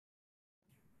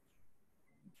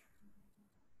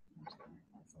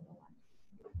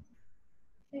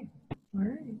All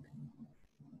right.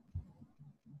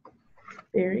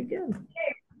 Very good.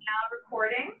 Okay, now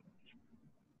recording.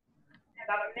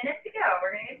 About a minute to go.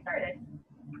 We're going to get started.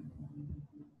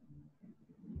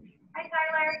 Hi,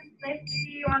 Tyler. Nice to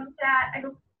see you on the chat. I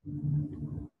hope.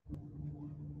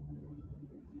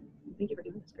 Thank you for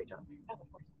doing this. Great job. Oh,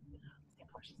 of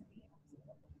course.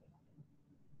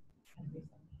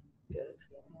 Good.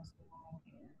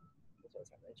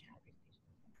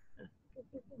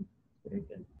 Very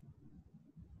good.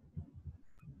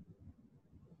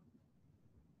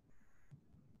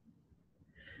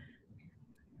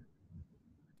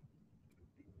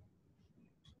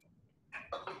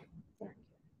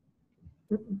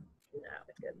 No,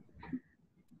 it's good.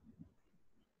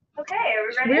 Okay, are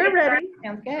we ready? We're ready.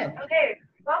 Sounds good. Okay,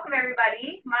 welcome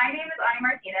everybody. My name is Ani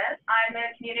Martinez. I'm the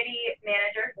community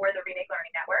manager for the Remake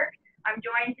Learning Network. I'm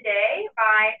joined today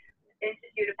by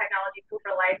Institute of Technology School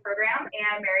for Life program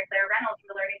and Mary Claire Reynolds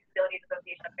from the Learning Disabilties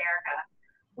Association of America.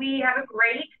 We have a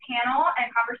great panel and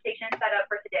conversation set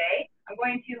up for today. I'm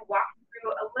going to walk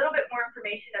through a little bit more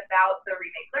information about the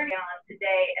Remake Learning Network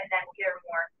today, and then we'll hear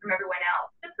more from everyone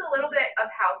else. Just a little bit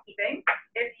of housekeeping.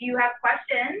 If you have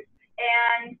questions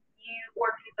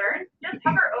or concerns, just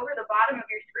hover over the bottom of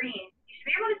your screen. You should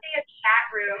be able to see a chat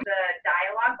room, the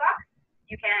dialog box.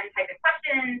 You can type in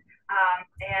questions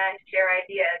and share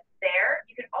ideas there.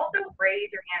 You can also raise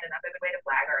your hand, and that's a good way to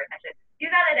flag our attention. Do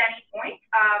that at any point,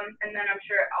 and then I'm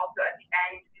sure also at the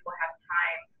end we will have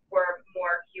time for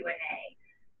more Q&A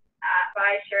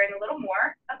by sharing a little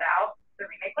more about the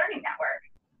Remake Learning Network.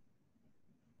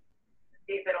 Let's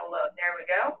see if it'll load. There we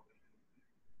go.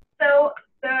 So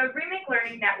the Remake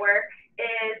Learning Network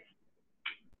is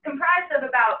comprised of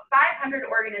about 500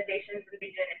 organizations in the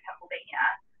region in Pennsylvania.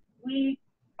 We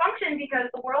function because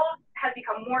the world has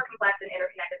become more complex and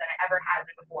interconnected than it ever has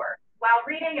been before. While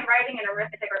reading and writing and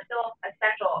arithmetic are still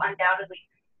essential, undoubtedly,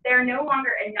 they are no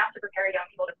longer enough to prepare young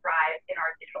people to thrive in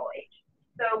our digital age.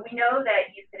 So we know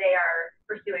that youth today are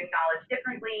pursuing knowledge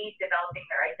differently, developing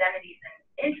their identities and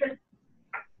interests.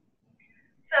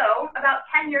 So about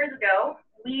 10 years ago,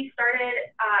 we started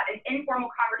an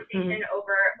informal conversation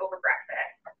over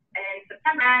breakfast in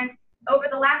September. And over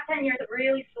the last 10 years, it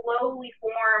really slowly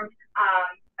formed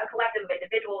a collective of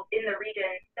individuals in the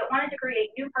region that wanted to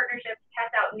create new partnerships,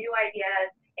 test out new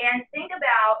ideas, and think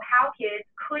about how kids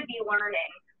could be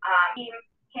learning,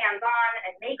 hands-on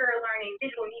and maker learning,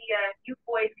 digital media, youth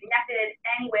voice, connected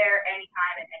anywhere,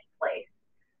 anytime, and any place.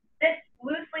 This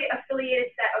loosely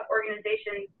affiliated set of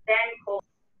organizations then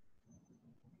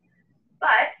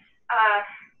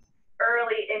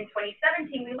early in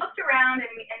 2017, we looked around and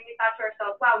we thought to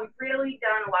ourselves, wow, we've really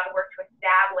done a lot of work to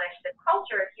establish the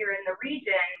culture here in the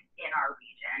region, in our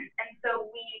region. And so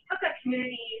we took a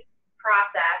community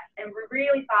process and we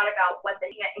really thought about what the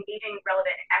engaging,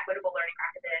 relevant, and equitable learning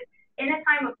practices in a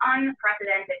time of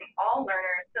unprecedented all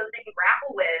learners so that they can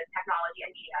grapple with technology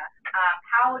and media.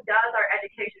 How does our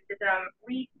education system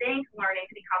rethink learning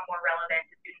to become more relevant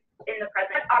to students in the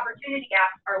present? What opportunity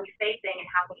gaps are we facing and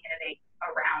how can we innovate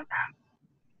around them?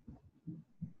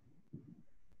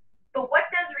 But what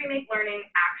does Remake Learning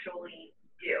actually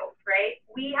do, right?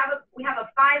 We have a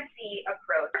 5C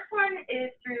approach. First one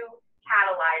is through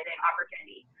catalyzing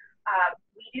opportunity.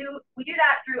 We do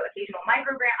that through occasional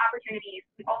micro grant opportunities.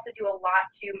 We also do a lot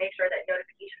to make sure that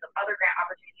notifications of other grant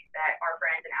opportunities that our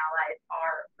friends and allies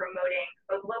are promoting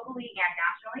both locally and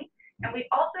nationally. And we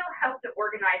also help to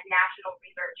organize national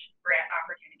research grant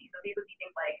opportunities. So these would be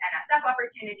things like NSF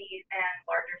opportunities and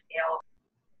larger scale.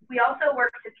 We also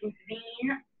work to convene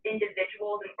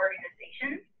individuals and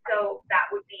organizations. So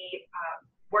that would be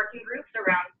working groups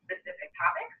around specific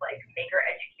topics like maker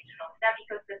educational STEM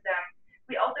ecosystem.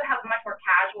 We also have much more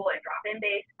casual and drop-in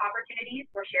based opportunities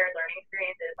for shared learning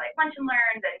experiences like lunch and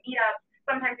learns and meetups.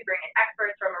 Sometimes we bring in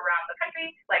experts from around the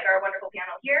country, like our wonderful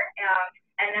panel here.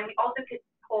 And then we also could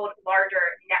hold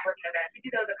larger networking events. We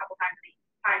do those a couple times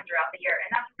throughout the year.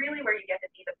 And that's really where you get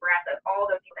to see the breadth of all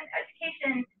those people in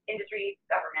education, industry,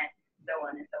 government, so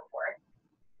on and so forth.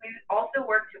 We also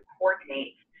work to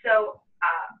coordinate. So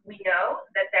we know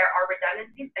that there are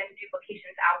redundancies and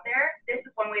duplications out there. This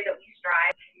is one way that we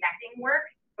strive connecting work,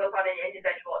 both on an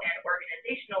individual and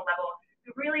organizational level,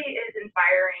 who really is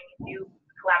inspiring new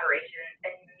collaborations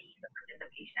and means of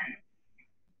participation.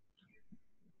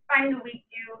 Finally, we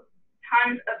do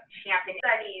tons of champion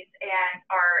studies and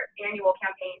our annual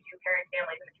campaign to parents,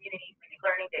 families, and the community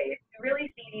learning days. We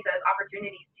really see these as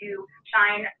opportunities to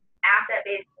shine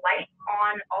asset-based light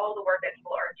on all the work that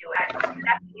people are doing.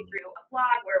 That's through a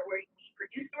blog where we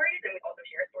produce stories and we also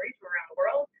share stories from around the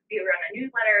world. We run a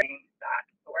newsletter,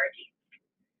 .org.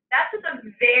 That's just a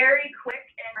very quick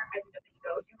and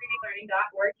go to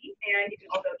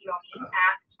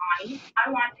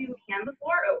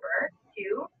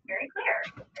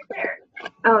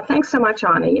Oh, thanks so much,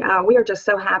 Ani. We are just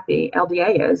so happy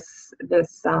LDA is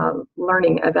this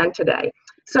learning event today.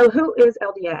 So who is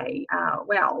LDA?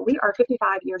 Well, we are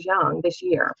 55 years young this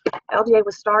year. LDA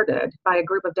was started by a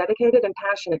group of dedicated and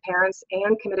passionate parents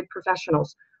and committed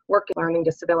professionals working on learning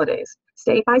disabilities.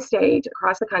 State by state,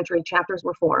 across the country, chapters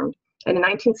were formed. And in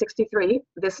 1963,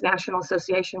 this national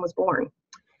association was born.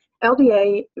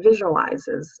 LDA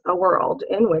visualizes a world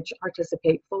in which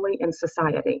participate fully in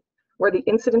society, where the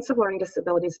incidence of learning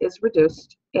disabilities is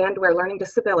reduced and where learning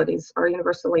disabilities are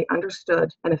universally understood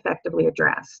and effectively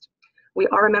addressed. We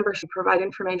are a membership, provide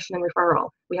information and referral.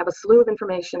 We have a slew of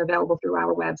information available through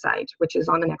our website, which is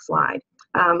on the next slide.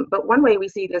 But one way we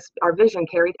see this, our vision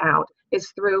carried out,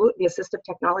 is through the Assistive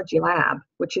Technology Lab,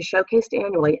 which is showcased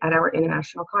annually at our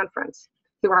international conference.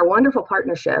 Through our wonderful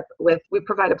partnership we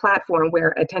provide a platform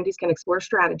where attendees can explore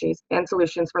strategies and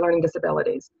solutions for learning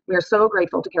disabilities. We are so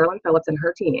grateful to Carolyn Phillips and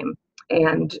her team.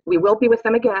 And we will be with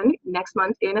them again next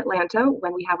month in Atlanta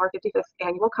when we have our 55th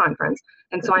annual conference.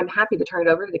 And so I'm happy to turn it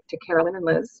over to Carolyn and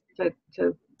Liz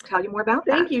to tell you more about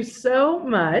that. Thank you so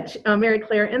much, Mary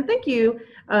Claire, and thank you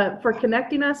for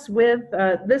connecting us with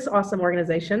this awesome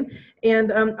organization,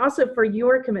 and also for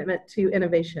your commitment to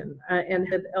innovation. And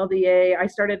with LDA, I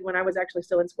started when I was actually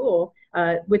still in school,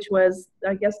 which was,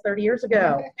 I guess, 30 years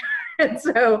ago. And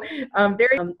so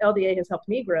LDA has helped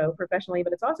me grow professionally,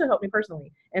 but it's also helped me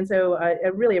personally. And so I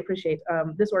really appreciate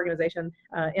this organization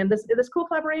and this cool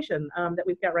collaboration that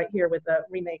we've got right here with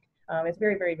Remake. It's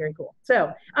very, very, very cool.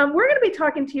 So we're going to be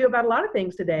talking to you about a lot of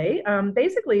things today.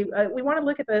 Basically, we want to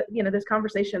look at this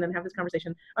conversation and have this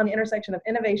conversation on the intersection of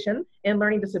innovation and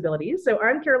learning disabilities. So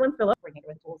I'm Carolyn Phillips, coordinator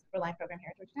with Tools for Life program here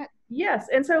at Georgia Tech. Yes,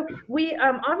 and so we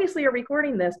obviously are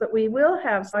recording this, but we will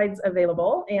have slides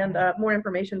available and more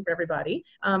information for everybody.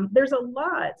 There's a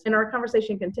lot, and our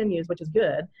conversation continues, which is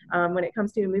good when it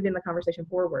comes to moving the conversation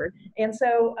forward. And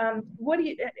so, what do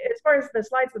you, as far as the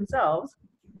slides themselves?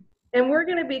 And we're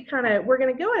going to be we're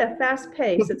going to go at a fast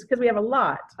pace. It's because we have a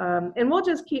lot. And we'll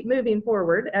just keep moving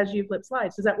forward as you flip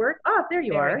slides. Does that work? Oh, there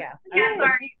you are. Yeah,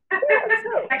 sorry.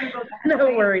 No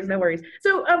worries, no worries.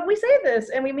 So we say this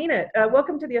and we mean it.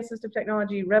 Welcome to the assistive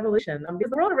technology revolution. Because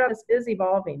the world around us is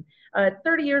evolving.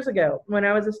 30 years ago, when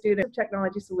I was a student of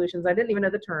technology solutions, I didn't even know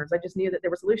the terms. I just knew that there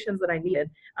were solutions that I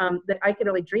needed that I could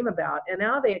only dream about. And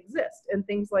now they exist in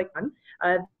things like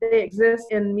they exist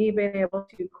in me being able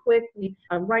to quickly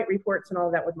write reports and all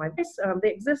of that with my voice.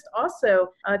 They exist also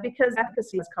because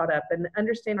advocacy is caught up and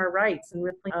understand our rights and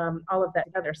really all of that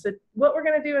together. So what we're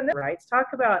going to do in this rights, talk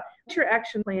about what's your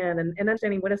action plan and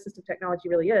understanding what assistive technology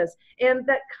really is. And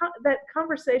that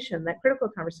conversation, that critical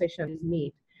conversation is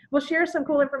neat. We'll share some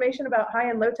cool information about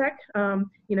high and low tech,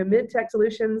 mid-tech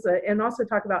solutions, and also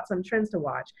talk about some trends to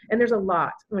watch. And there's a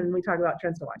lot when we talk about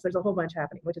trends to watch. There's a whole bunch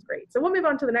happening, which is great. So we'll move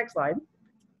on to the next slide.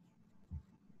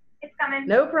 It's coming.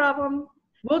 No problem.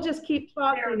 We'll just keep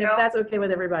talking if that's okay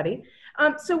with everybody.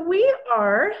 So we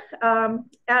are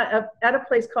at a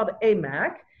place called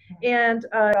AMAC. And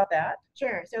about that.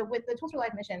 Sure. So with the Tools for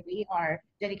Life mission, we are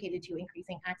dedicated to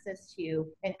increasing access to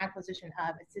and acquisition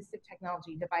of assistive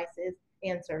technology devices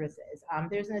and services.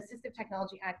 There's an Assistive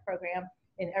Technology Act Program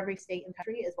in every state and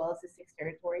country, as well as the 6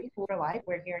 territories. Tools for Life,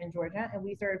 we're here in Georgia, and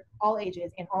we serve all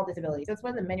ages and all disabilities. So it's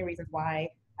one of the many reasons why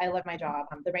I love my job.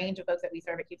 The range of folks that we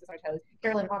serve, it keeps us on our toes.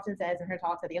 Carolyn often says in her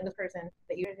talks that the youngest person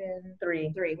that you've been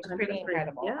three, which is pretty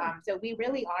incredible. Yeah. So we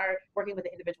really are working with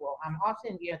the individual.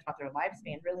 Often, throughout their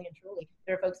lifespan, really and truly,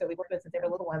 there are folks that we worked with since they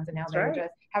were little ones, and now they're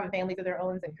just having families of their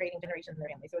own and creating generations in their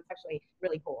family. So it's actually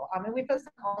really cool. And we focus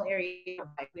on all areas of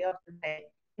life. We often say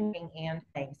and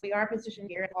things. We are positioned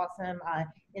here at awesome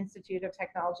Institute of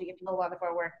Technology. If you know, a lot of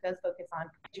our work does focus on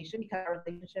education because our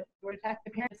relationship with Georgia Tech.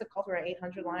 The parents have called for our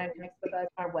 800 line, connects with us,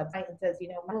 our website, and says,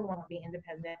 my little one will be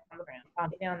independent on the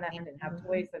ground. Get down that hand and have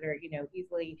toys that are,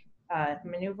 easily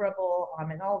maneuverable,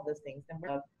 and all of those things. Then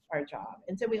we're our job.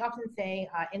 And so we often say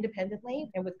independently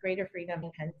and with greater freedom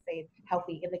and stay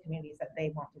healthy in the communities that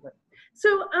they want to live in.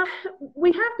 So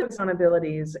we have to focus on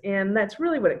abilities, and that's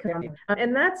really what it comes down to.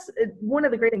 And that's one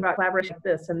of the great things about collaboration like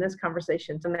this and this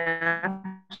conversation to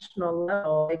national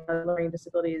level, like the Learning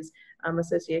Disabilities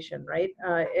Association, right?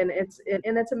 And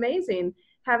it's amazing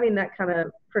having that kind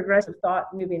of progressive thought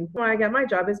moving. When I got my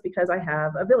job is because I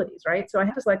have abilities, right? So I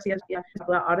have dyslexia,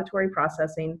 auditory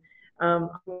processing,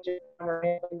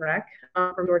 rec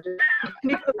from Georgia,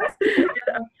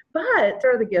 but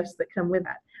there are the gifts that come with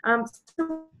that.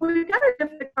 So we've got to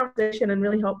shift the conversation and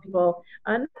really help people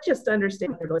not just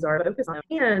understand what their abilities are, but focus on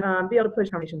them and be able to push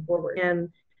conversation forward and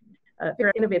figure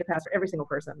out innovative paths for every single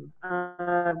person.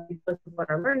 What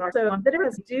our learning so that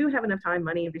everyone do have enough time,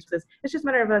 money, and resources. It's just a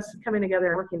matter of us coming together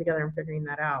and working together and figuring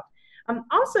that out.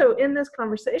 Also, in this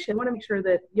conversation, I want to make sure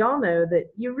that y'all know that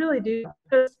you really do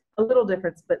post a little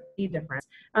difference, but the difference.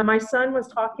 My son was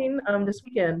talking this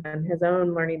weekend on his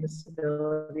own learning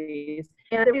disabilities,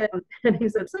 and he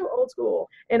said, so old school.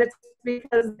 And it's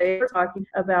because they were talking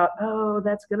about, oh,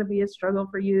 that's going to be a struggle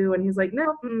for you. And he's like,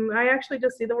 no, I actually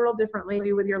just see the world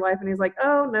differently with your life. And he's like,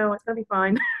 oh, no, it's going to be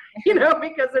fine,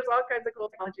 because there's all kinds of cool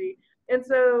technology. And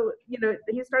so,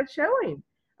 he starts showing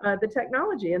the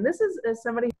technology. And this is as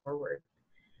somebody forward.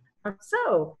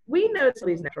 So we know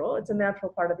disability is natural. It's a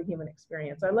natural part of the human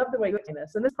experience. I love the way you're doing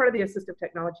this. And this is part of the Assistive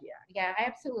Technology Act. Yeah, I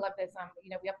absolutely love this.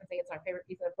 We often say it's our favorite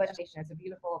piece of legislation. It's a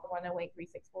beautiful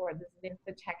 108364. This is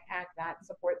the Tech Act that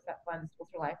supports, that funds Tools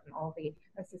for Life and all the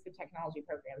assistive technology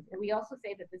programs. And we also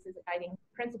say that this is a guiding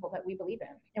principle that we believe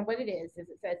in. And what it is it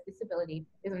says disability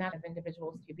is a matter of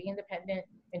individuals to be independent,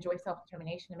 enjoy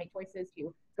self-determination, to make choices,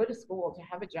 to go to school, to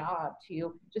have a job,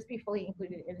 to just be fully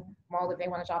included in the mall that they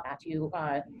want to shop at,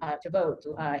 to vote,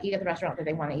 to eat at the restaurant that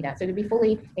they want to eat at. So to be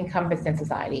fully encompassed in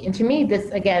society. And to me, this,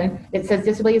 again, it says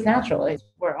disability is natural.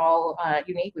 We're all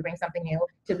unique. We bring something new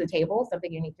to the table,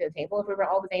 something unique to the table. If we were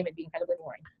all the same, it'd be incredibly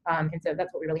boring. And so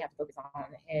that's what we really have to focus on,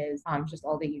 is just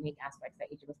all the unique aspects that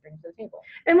each of us brings to the table.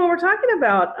 And when we're talking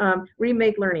about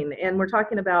remake learning and we're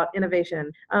talking about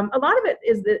innovation, a lot of it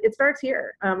is that it starts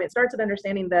here. It starts with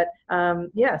understanding that,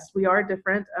 yes, we are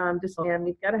different, and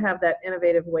we've got to have that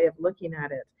innovative way of looking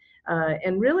at it.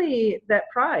 And really that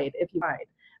pride, if you pride,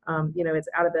 it's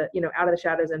out of the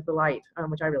shadows into the light,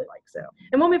 which I really like. So,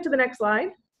 and we'll move to the next slide.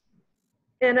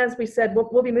 And as we said,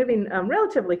 we'll be moving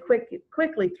relatively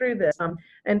quickly through this.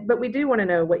 But we do want to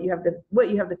know what you have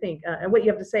to think and what you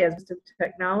have to say as to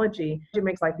technology. It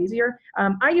makes life easier.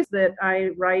 I use that. I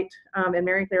write, and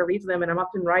Mary Claire reads them, and I'm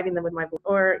often writing them with my voice.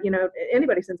 Or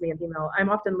anybody sends me an email, I'm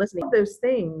often listening to those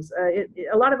things.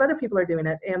 A lot of other people are doing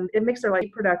it, and it makes their life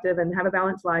productive and have a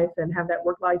balanced life and have that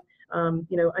work life,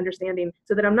 understanding,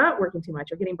 so that I'm not working too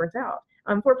much or getting burnt out.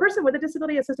 For a person with a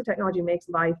disability, assistive technology makes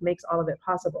all of it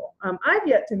possible. I've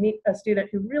yet to meet a student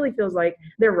who really feels like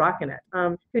they're rocking it,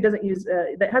 who doesn't use,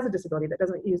 that has a disability that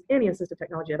doesn't use any assistive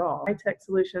technology at all, high-tech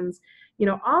solutions,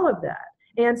 all of that.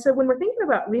 And so when we're thinking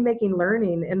about remaking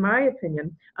learning, in my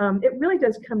opinion, it really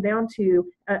does come down to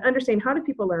understanding how do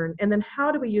people learn, and then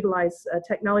how do we utilize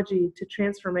technology to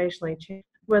transformationally change,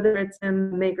 whether it's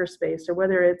in makerspace or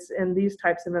whether it's in these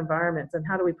types of environments, and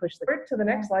how do we push to the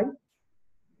next slide.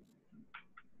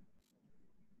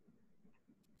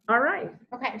 All right.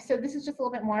 Okay, so this is just a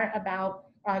little bit more about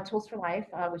Tools for Life,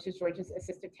 which is Georgia's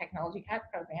Assistive Technology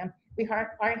Act Program. We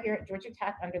are here at Georgia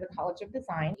Tech under the College of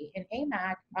Design, and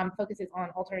AMAC focuses on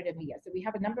alternative media. So we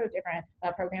have a number of different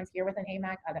programs here within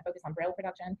AMAC that focus on Braille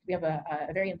production. We have a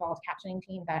very involved captioning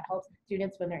team that helps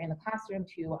students when they're in the classroom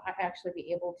to actually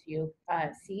be able to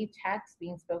see text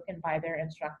being spoken by their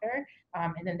instructor.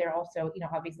 And then they're also,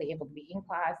 obviously able to be in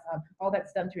class. All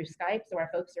that's done through Skype. So our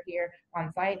folks are here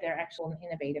on site. They're actual and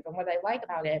innovative. And what I like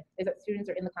about it is that students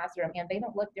are in the classroom and they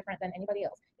don't look different than anybody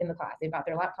else in the class. They've got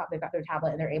their laptop, they've got their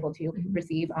tablet, and they're able to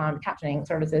receive captioning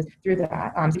services through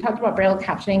that. So we talked about Braille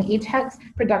captioning. E-text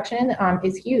production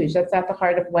is huge. That's at the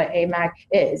heart of what AMAC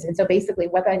is. And so basically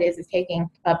what that is taking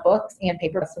books and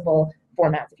paper accessible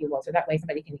formats, if you will. So that way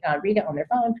somebody can read it on their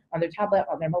phone, on their tablet,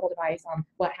 on their mobile device,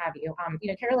 what have you.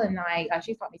 Carolyn and I,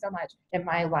 she's taught me so much in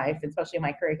my life, especially in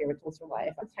my career here with Tools for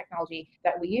Life. The technology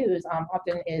that we use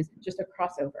often is just a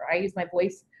crossover. I use my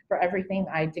voice for everything.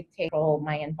 I dictate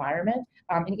my environment,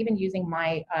 and even using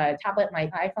my tablet, my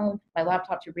iPhone, my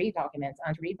laptop to read documents,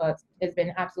 to read books has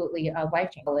been absolutely a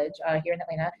life-changing. Here in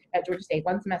Atlanta at Georgia State,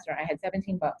 one semester I had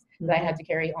 17 books that I had to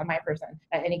carry on my person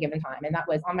at any given time, and that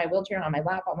was on my wheelchair, on my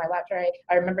lap, on my lap tray.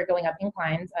 I remember going up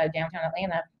inclines downtown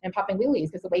Atlanta and popping wheelies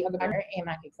because the weight of the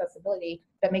AMAC accessibility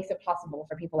that makes it possible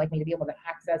for people like me to be able to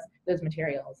access those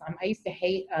materials. I used to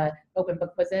hate open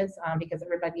book quizzes because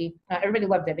everybody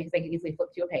loved it because they could easily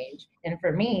flip to a page. And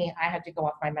for me, I had to go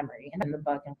off my memory and then the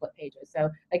book and flip pages. So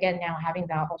again, now having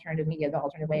that alternative media, the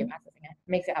alternative way of accessing it,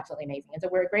 makes it absolutely amazing. And so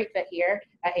we're a great fit here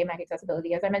at AMAC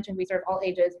Accessibility. As I mentioned, we serve all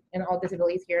ages and all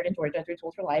disabilities here in Georgia through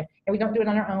Tools for Life. And we don't do it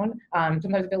on our own.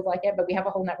 Sometimes it feels like it, but we have a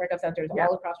whole network of centers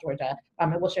all across Georgia.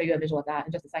 And we'll show you a visual of that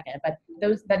in just a second. But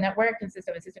the network consists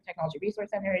of assistive technology resource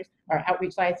centers, our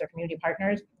outreach sites, our community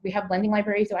partners. We have lending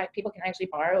libraries so people can actually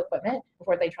borrow equipment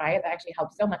before they try it. That actually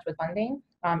helps so much with funding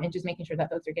and just making sure that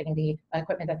folks are getting the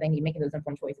equipment that they need, making those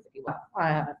informed choices, if you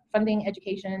will. Funding,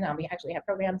 education, we actually have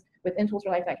programs within Tools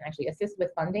for Life that can actually assist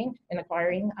with funding and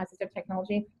acquiring assistive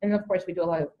technology. And of course, we do a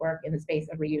lot of work in the space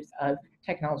of reuse of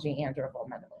technology and durable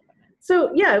medical equipment.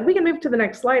 So yeah, we can move to the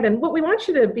next slide. And what we want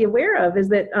you to be aware of is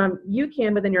that you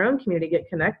can, within your own community, get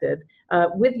connected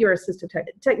with your assistive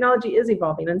technology is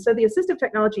evolving. And so the Assistive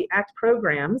Technology Act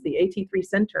Programs, the AT3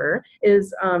 Center,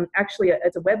 is actually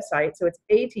it's a website. So it's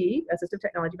AT, Assistive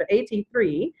Technology, but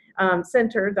AT3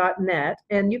 center.net.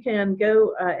 And you can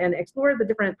go and explore the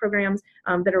different programs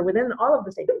that are within all of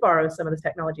the states. Borrow some of this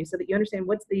technology so that you understand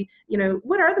what's the,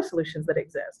 what are the solutions that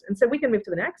exist. And so we can move to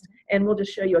the next, and we'll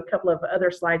just show you a couple of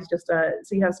other slides just so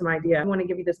you have some idea. I want to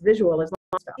give you this visual as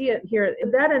well. See it here.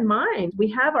 With that in mind, we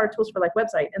have our Tools for Life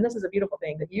website, and this is a beautiful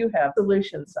thing that you have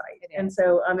solution site. And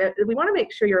so we want to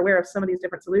make sure you're aware of some of these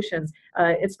different solutions,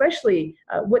 especially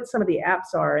what some of the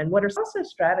apps are and what are also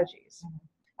strategies.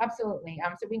 Absolutely.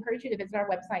 So we encourage you to visit our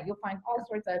website. You'll find all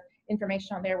sorts of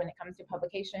information on there when it comes to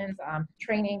publications,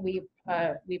 training. We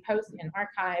post and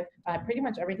archive pretty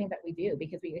much everything that we do,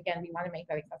 because we want to make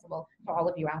that accessible to all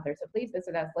of you out there. So please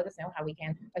visit us. Let us know how we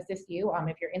can assist you.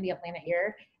 If you're in the Atlanta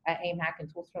area, at AMAC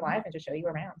and Tools for Life, and just show you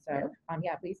around. So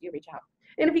please do reach out.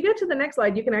 And if you go to the next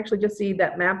slide, you can actually just see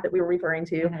that map that we were referring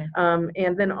to,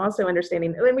 and then also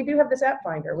understanding. And we do have this app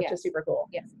finder, which is super cool.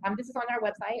 Yes, this is on our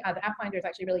website. The app finder is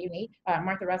actually really unique.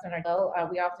 Martha, Russ, and Ardell,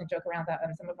 we often joke around that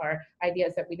some of our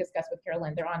ideas that we discuss with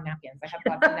Carolyn, they're on napkins. I have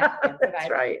lots of napkins that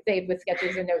I've saved with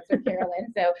sketches and notes with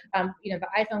Carolyn. So, the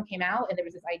iPhone came out, and there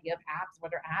was this idea of apps.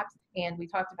 What are apps? And we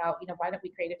talked about, why don't we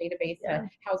create a database to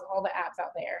house all the apps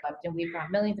out there? And we've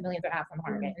got millions and millions of apps on the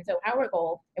market. And so our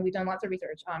goal, and we've done lots of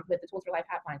research with the Tools for Life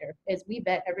App Finder, is we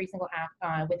vet every single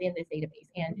app within this database.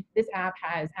 And this app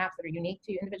has apps that are unique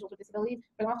to individuals with disabilities,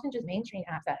 but often just mainstream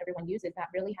apps that everyone uses that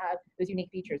really have those unique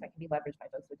features that can be leveraged by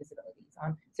folks with disabilities.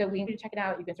 So we encourage you to check it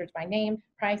out. You can search by name,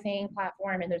 pricing,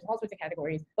 platform, and there's all sorts of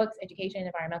categories: books, education,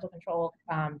 environmental control,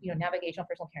 navigational,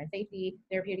 personal care and safety,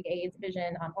 therapeutic aids,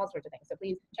 vision, all sorts of things. So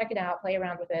please check it out, play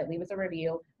around with it, leave us a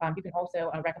review. You can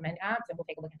also recommend apps, and we'll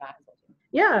take a look at that as well too.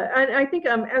 Yeah, and I think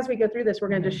as we go through this, we're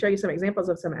going to just show you some examples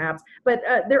of some apps, but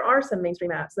there are some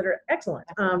mainstream apps that are excellent,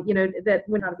 that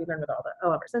would not be learned with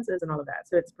all of our senses and all of that.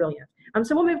 So it's brilliant.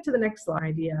 So we'll move to the next slide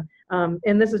idea.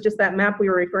 And this is just that map we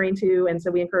were referring to. And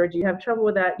so we encourage you, have trouble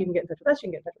with that, you can get in touch with us,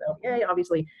 you can get in touch with LDA,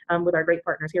 obviously, with our great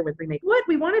partners here with Remake. What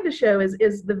we wanted to show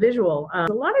is the visual.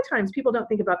 A lot of times people don't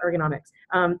think about ergonomics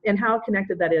and how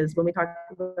connected that is when we talk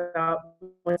about,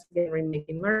 once again,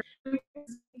 remaking learning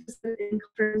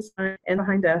and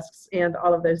behind desks and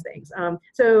all of those things.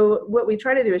 So what we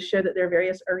try to do is show that there are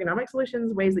various ergonomic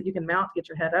solutions, ways that you can mount, get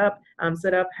your head up,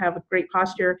 sit up, have a great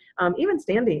posture, even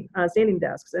standing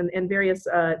desks and various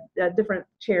different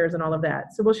chairs and all of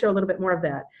that. So we'll show a little bit more of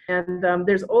that. And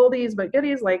there's oldies but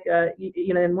goodies, like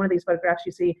in one of these photographs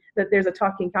you see that there's a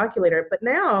talking calculator. But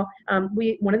now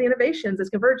one of the innovations is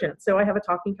convergence. So I have a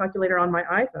talking calculator on my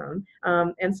iPhone,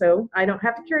 and so I don't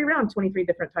have to carry around 23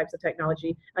 different types of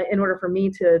technology in order for me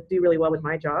to do really well with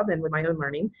my job and with my own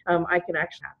learning. I can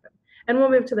actually have them. And we'll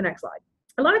move to the next slide.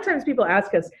 A lot of times people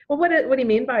ask us, well, what do you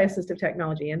mean by assistive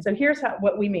technology? And so here's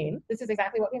what we mean. This is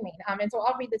exactly what we mean. And so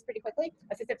I'll read this pretty quickly.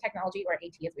 Assistive technology, or AT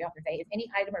as we often say, is any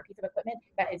item or piece of equipment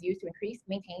that is used to increase,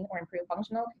 maintain, or improve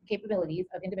functional capabilities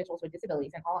of individuals with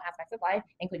disabilities in all aspects of life,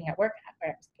 including at work,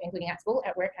 including at school,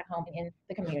 at work, at home, and in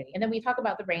the community. And then we talk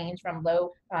about the range from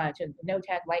low to no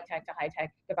tech, light tech to high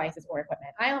tech devices or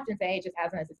equipment. I often say, just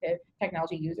as an assistive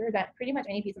technology user, that pretty much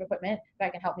any piece of equipment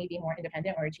that can help me be more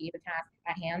independent or achieve the task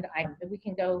at hand, we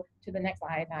can go to the next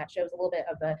slide that shows a little bit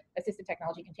of the assistive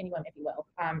technology continuum, if you will.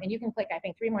 And you can click, I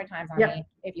think, 3 more times on me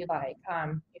if you'd like,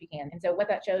 if you can. And so what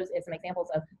that shows is some examples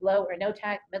of low or no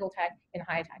tech, middle tech, and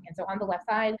high tech. And so on the left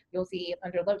side, you'll see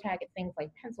under low tech, it's things like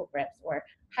pencil grips or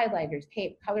highlighters,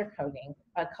 tape, color coding,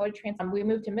 color transfer. We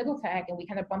move to middle tech, and we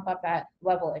kind of bump up that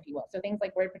level, if you will. So things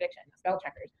like word prediction, spell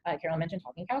checkers, Carol mentioned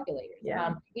talking calculators,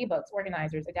 ebooks,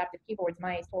 organizers, adaptive keyboards,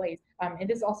 mice, toys, and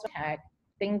this is also tech.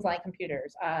 Things like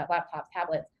computers, laptops,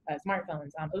 tablets, smartphones,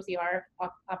 OCR,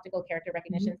 optical character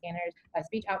recognition scanners,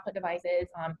 speech output devices,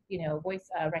 voice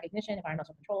recognition,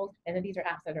 environmental controls, and then these are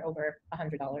apps that are over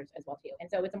 $100 as well too. And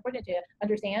so it's important to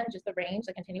understand just the range,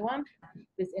 the continuum.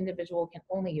 This individual can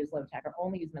only use low tech, or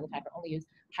only use middle tech, or only use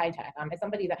high tech. As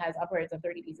somebody that has upwards of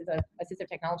 30 pieces of assistive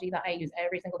technology that I use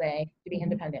every single day to be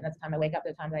independent, that's the time I wake up,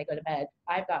 the time that I go to bed.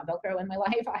 I've got Velcro in my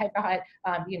life. I've got,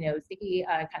 sticky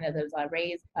kind of those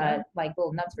raised like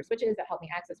little nuts for switches that help me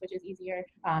access switches easier,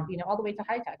 all the way to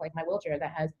high tech, like my wheelchair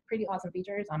that has pretty awesome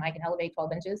features. I can elevate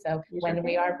 12 inches. So when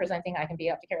we are presenting, I can be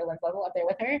up to Carolyn's level up there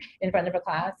with her in front of a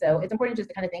class. So it's important just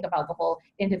to kind of think about the whole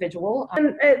individual.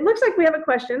 And it looks like we have a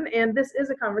question, and this is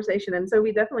a conversation. And so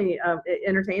we definitely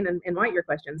entertain and invite your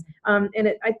questions.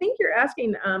 I think you're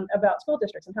asking about school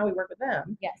districts and how we work with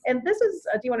them. Yes. And this is,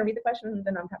 do you want to read the question?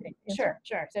 Then I'm happy to answer.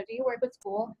 Sure. So do you work with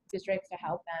school districts to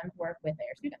help them work with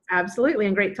their students? Absolutely,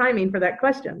 and great timing for that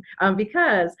question,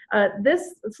 because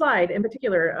this slide in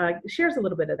particular shares a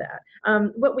little bit of that.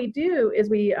 What we do is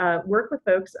we work with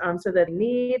folks so that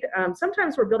need,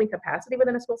 sometimes we're building capacity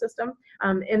within a school system,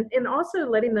 and also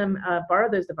letting them borrow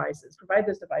those devices, provide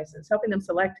those devices, helping them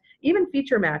select, even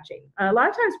feature matching. A lot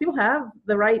of times people have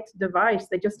the right device,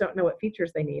 they just don't know what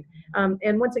features they need.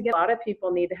 And once again, a lot of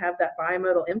people need to have that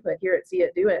bimodal input, hear it, see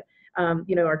it, do it,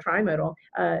 or trimodal,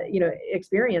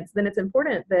 experience. Then it's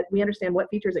important that we understand what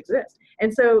features exist.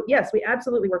 And so, yes, we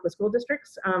absolutely work with school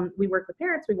districts. We work with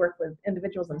parents, we work with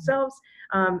individuals themselves,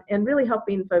 and really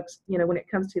helping folks, when it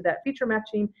comes to that feature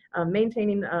matching,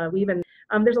 maintaining,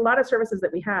 there's a lot of services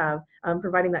that we have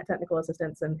providing that technical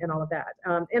assistance and all of that.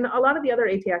 And a lot of the other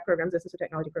AT Act programs, assistive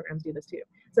technology programs, do this too.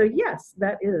 So yes,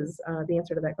 that is the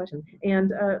answer to that question.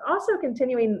 And also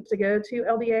continuing to go to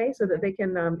LDA so that they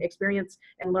can experience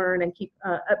and learn and keep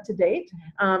up to date.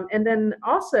 And then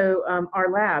also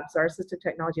our labs, our assistive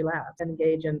technology labs, and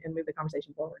engage and move the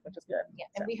conversation forward, which is good. Yeah,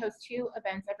 and we host 2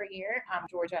 events every year,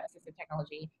 Georgia Assistive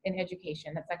Technology in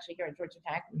Education. That's actually here at Georgia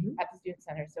Tech at the Student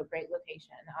Center, so great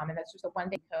location. And that's just a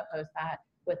one-day co-host that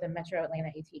with the Metro Atlanta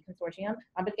AT Consortium.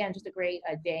 But again, just a great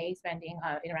day spending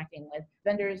interacting with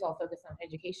vendors, all focused on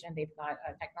education. They've got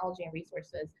technology and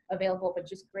resources available, but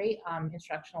just great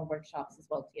instructional workshops as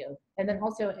well too. And then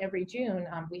also every June,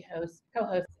 we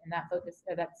co-host, and that focus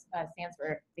stands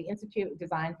for the Institute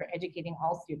Designed for Educating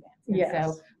All Students. And yes.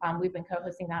 So we've been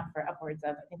co-hosting that for upwards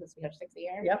of, I think this will be our 6th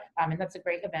year. Yep. And that's a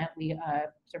great event. We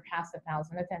surpassed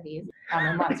 1,000 attendees,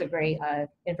 and lots of great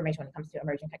information when it comes to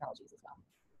emerging technologies as well.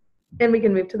 And we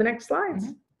can move to the next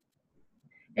slides.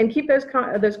 And keep those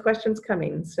questions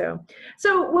coming. So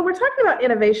when we're talking about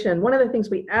innovation, one of the things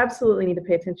we absolutely need to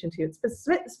pay attention to,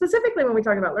 specifically when we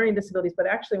talk about learning disabilities, but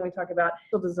actually when we talk about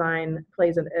design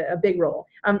plays a big role.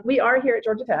 We are here at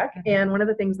Georgia Tech, and one of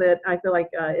the things that I feel like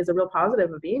is a real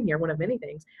positive of being here, one of many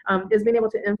things, is being able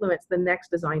to influence the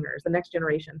next designers, the next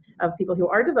generation of people who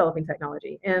are developing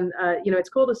technology. And it's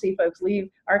cool to see folks leave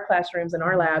our classrooms and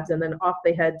our labs, and then off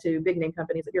they head to big name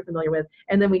companies that you're familiar with,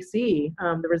 and then we see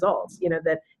the results,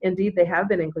 that indeed they have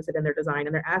been inclusive in their design,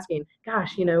 and they're asking,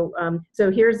 gosh,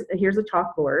 so here's a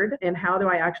chalkboard, and how do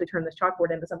I actually turn this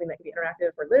chalkboard into something that can be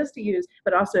interactive for Liz to use,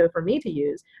 but also for me to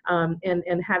use,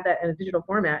 and have that in a digital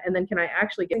format, and then can I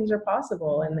actually get things are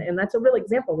possible, and that's a real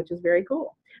example, which is very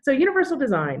cool. So universal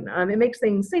design, it makes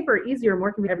things safer, easier,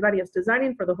 more convenient. Everybody is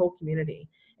designing for the whole community.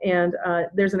 And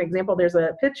there's an example, there's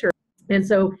a picture. And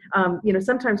so,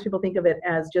 sometimes people think of it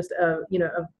as just a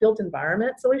built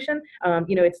environment solution.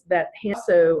 It's that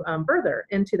also further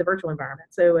into the virtual environment.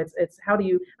 So it's how do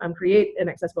you create an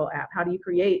accessible app? How do you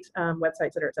create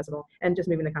websites that are accessible, and just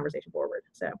moving the conversation forward.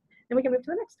 So then we can move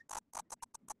to the next.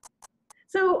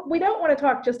 So we don't want to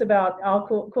talk just about all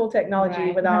cool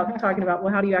technology without talking about,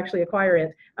 well, how do you actually acquire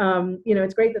it?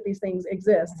 It's great that these things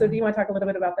exist. So do you want to talk a little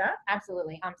bit about that?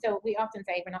 Absolutely. So we often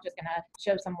say we're not just going to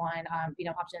show someone,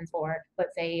 options for,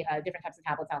 let's say, different types of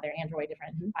tablets out there, Android,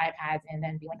 different iPads, and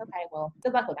then be like, okay, well,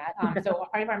 good luck with that. So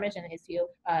part of our mission is to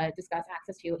discuss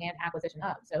access to and acquisition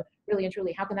of. So really and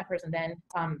truly, how can that person then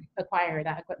acquire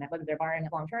that equipment, whether they're borrowing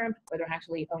it long term or they're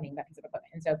actually owning that piece of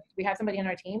equipment. And so we have somebody on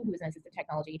our team who is an assistive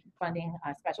technology funding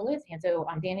specialist. And so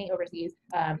Danny oversees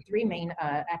 3 main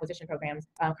acquisition programs,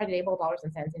 Creditable, Dollars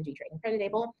and Cents, and G-Trade. And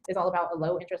Creditable is all about a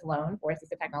low interest loan for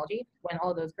assistive technology. When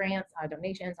all of those grants,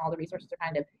 donations, all the resources are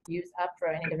kind of used up for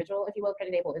an individual, if you will,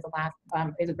 Creditable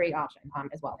is a great option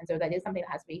as well. And so that is something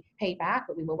that has to be paid back,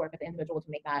 but we will work with the individual to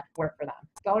make that work for them.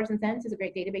 Dollars and Cents is a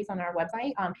great database on our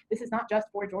website. This is not just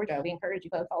for Georgia. We encourage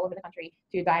you folks all over the country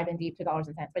to dive in deep to Dollars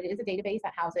and Cents, but it is a database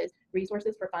that houses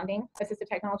resources for funding assistive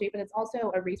technology, but it's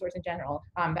also a resource in general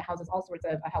that houses all sorts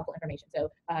of helpful information. So,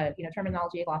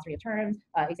 terminology, a glossary of terms,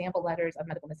 example letters of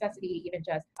medical necessity, even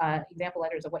just example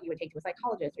letters of what you would take to a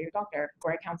psychologist or your doctor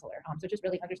or a counselor. So just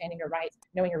really understanding your rights,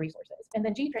 knowing your resources. And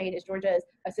then G-Trade is Georgia's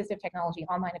assistive technology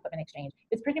online equipment exchange.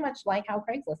 It's pretty much like how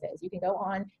Craigslist is. You can go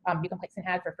on, you can place an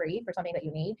ad for free for something that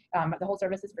you need. The whole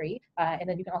service is free. And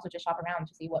then you can also just shop around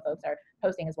to see what folks are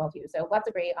posting as well too. So lots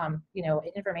of great,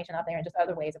 information out there and just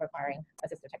other ways of acquiring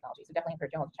assistive technology. So definitely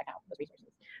encourage you all to check out those resources.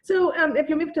 So if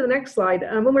you move to the next slide,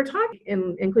 when we're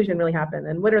talking inclusion really happen,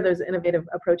 and what are those innovative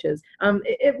approaches,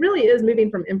 it really is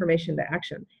moving from information to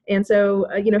action. And so,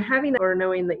 having or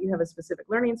knowing that you have a specific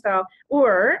learning style,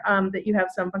 or that you have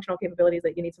some functional capabilities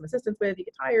that you need some assistance with, you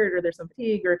get tired, or there's some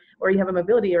fatigue, or you have a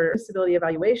mobility or disability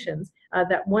evaluations,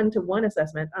 that one-to-one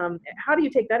assessment, how do you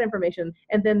take that information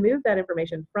and then move that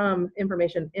information from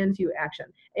information into action?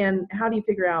 And how do you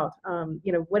figure out,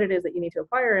 what it is that you need to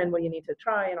acquire and what you need to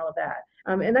try and all of that?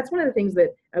 And that's one of the things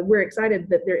that we're excited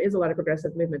that there is a lot of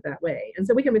progressive movement that way. And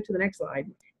so we can move to the next slide.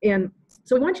 And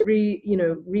So we want you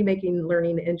to remaking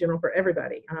learning in general for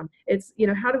everybody. It's,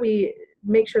 how do we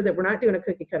make sure that we're not doing a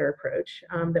cookie cutter approach,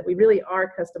 that we really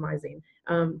are customizing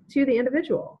to the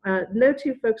individual. No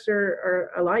two folks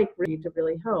are alike, really, to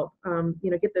really help,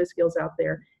 get those skills out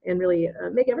there and really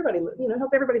make everybody,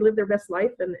 help everybody live their best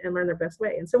life and learn their best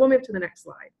way. And so we'll move to the next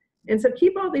slide. And so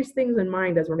keep all these things in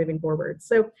mind as we're moving forward.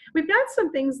 So we've got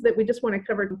some things that we just want to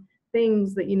cover,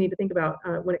 things that you need to think about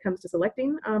when it comes to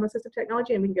selecting assistive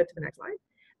technology, and we can go to the next slide.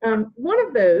 One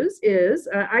of those is,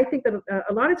 I think that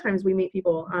a lot of times we meet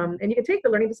people, and you can take the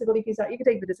learning disability piece out, you can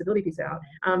take the disability piece out,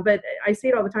 but I see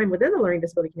it all the time within the learning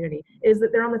disability community, is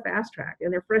that they're on the fast track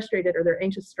and they're frustrated or they're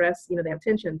anxious, stress, they have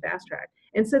tension, fast track.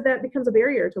 And so that becomes a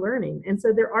barrier to learning. And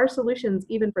so there are solutions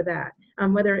even for that,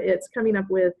 whether it's coming up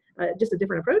with just a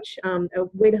different approach, a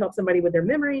way to help somebody with their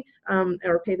memory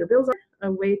or pay their bills,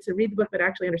 a way to read the book but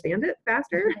actually understand it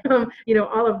faster,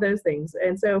 all of those things.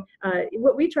 And so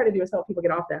what we try to do is help people get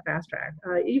off that fast track.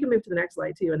 You can move to the next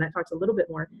slide too, and that talks a little bit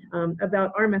more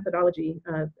about our methodology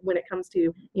when it comes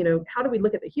to, how do we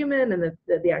look at the human and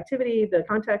the activity, the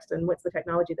context, and what's the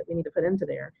technology that we need to put into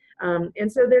there.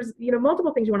 And so there's,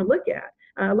 multiple things you want to look at.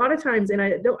 A lot of times, and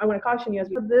I want to caution you as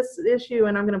we have this issue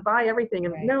and I'm going to buy everything,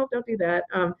 and no, don't do that.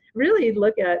 Really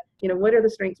look at, what are the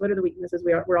strengths, what are the weaknesses?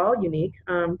 We're all unique.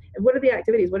 And what are the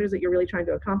activities? What is it you're really trying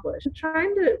to accomplish?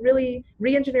 Trying to really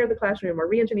re-engineer the classroom or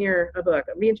re-engineer a book,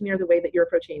 re-engineer the way that you're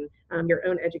approaching your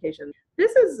own education.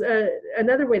 This is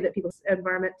another way that people's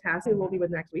environment task, who we'll be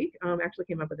with next week, actually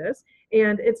came up with this.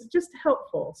 And it's just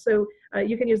helpful. So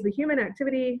you can use the human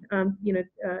activity,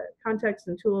 context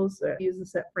and tools, use the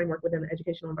set framework within the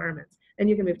educational environments. And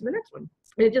you can move to the next one.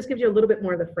 And it just gives you a little bit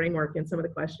more of the framework and some of the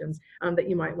questions that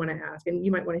you might want to ask. And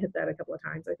you might want to hit that a couple of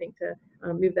times, I think, to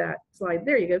move that slide.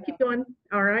 There you go. Keep going.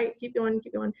 All right. Keep going.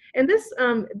 Keep going. And this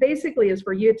basically is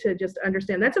for you to just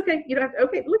understand. That's okay. You don't have to.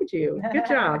 Okay. Look at you. Good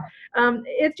job.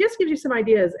 It just gives you some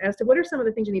ideas as to what are some of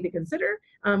the things you need to consider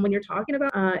when you're talking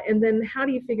about, and then how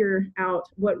do you figure out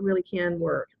what really can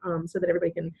work so that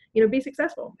everybody can, be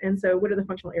successful. And so what are the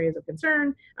functional areas of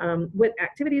concern? What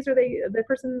activities are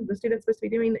the student's supposed to be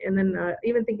doing? And then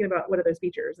even thinking about what are those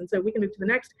features. And so we can move to the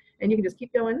next, and you can just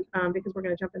keep going because we're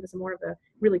going to jump into some more of the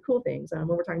really cool things when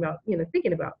we're talking about,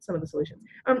 thinking about some of the solutions.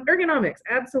 Ergonomics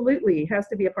absolutely has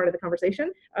to be a part of the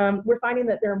conversation. We're finding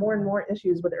that there are more and more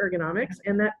issues with ergonomics,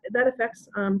 and that affects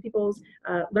people's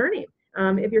learning.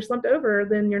 If you're slumped over,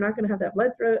 then you're not going to have that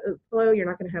blood flow. You're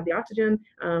not going to have the oxygen.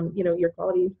 Your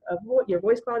quality of your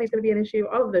voice quality is going to be an issue.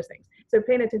 All of those things. So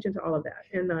paying attention to all of that.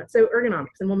 And so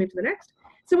ergonomics, and we'll move to the next.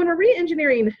 So when we're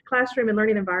re-engineering classroom and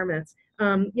learning environments,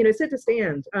 sit to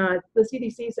stand. The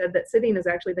CDC said that sitting is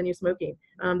actually the new smoking,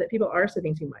 that people are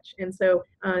sitting too much. And so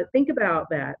think about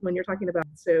that when you're talking about,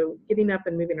 so getting up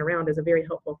and moving around is a very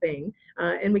helpful thing.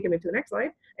 And we can move to the next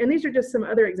slide. And these are just some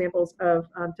other examples of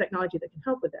technology that can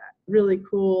help with that. Really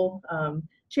cool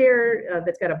chair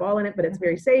that's got a ball in it, but it's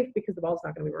very safe because the ball's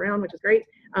not going to move around, which is great.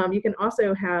 You can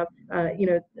also have,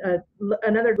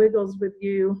 another wiggles with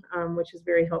you, which is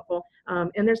very helpful.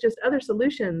 And there's just other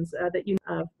solutions that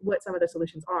what some of the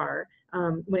solutions are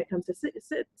when it comes to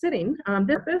sitting. And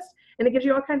it gives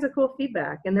you all kinds of cool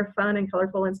feedback, and they're fun and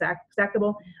colorful and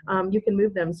stackable. You can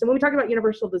move them. So when we talk about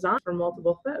universal design for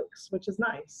multiple folks, which is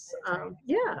nice,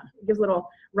 yeah, it gives a little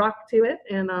rock to it,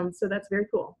 and so that's very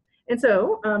cool. And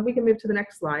so we can move to the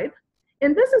next slide.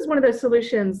 And this is one of those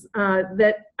solutions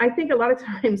that I think a lot of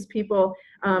times people,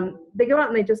 they go out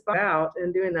and they just buy out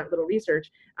and doing that little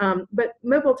research. But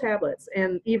mobile tablets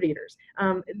and e-readers,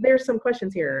 there's some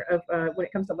questions here of when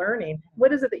it comes to learning.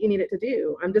 What is it that you need it to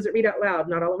do? Does it read out loud?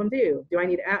 Not all of them do. Do I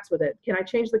need apps with it? Can I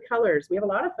change the colors? We have a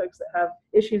lot of folks that have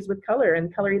issues with color,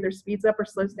 and color either speeds up or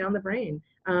slows down the brain.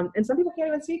 And some people can't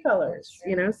even see colors,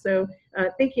 so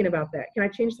thinking about that. Can I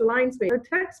change the line space? Or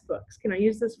textbooks, can I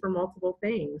use this for multiple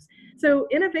things? So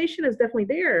innovation is definitely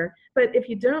there, but if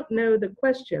you don't know the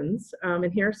questions,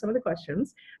 and here are some of the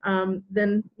questions,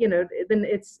 then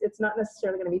it's not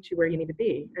necessarily going to meet you where you need to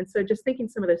be. And so just thinking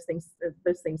some of those things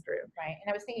through. Right. And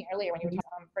I was thinking earlier when you were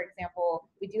talking, for example,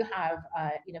 we do have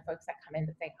folks that come in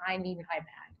to say, I need an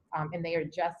iPad. And they are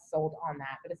just sold on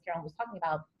that. But as Carolyn was talking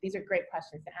about, these are great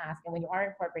questions to ask. And when you are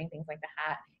incorporating things like the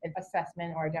hat, an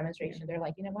assessment or a demonstration, they're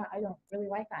like, you know what, I don't really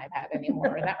like the iPad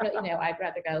anymore. Or that really, I'd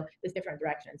rather go this different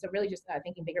direction. So really just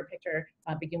thinking bigger picture,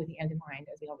 begin with the end in mind,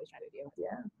 as we always try to do.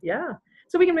 Yeah.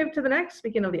 So we can move to the next,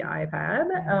 speaking of the iPad.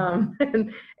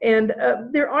 And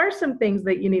there are some things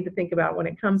that you need to think about when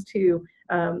it comes to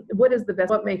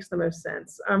what makes the most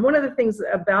sense. One of the things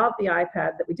about the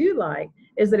iPad that we do like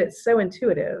is that it's so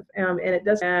intuitive, and it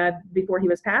does add. Before he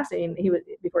was passing,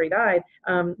 before he died,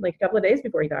 like a couple of days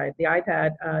before he died, the iPad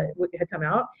had come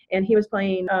out, and he was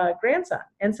playing grandson.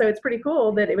 And so it's pretty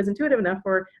cool that it was intuitive enough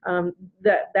for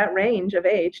that range of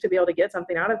age to be able to get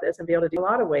something out of this and be able to do a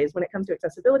lot of ways. When it comes to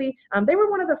accessibility, they were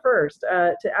one of the first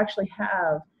to actually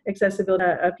have accessibility,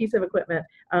 a piece of equipment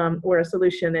or a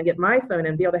solution, and get my phone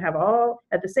and be able to have all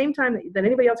at the same time that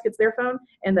anybody else gets their phone,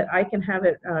 and that I can have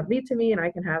it read to me, and I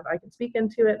can speak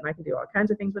into it, and I can do all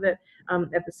kinds of things with it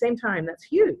at the same time. That's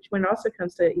huge when it also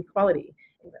comes to equality.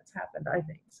 That's happened, I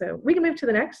think. So we can move to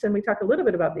the next, and we talk a little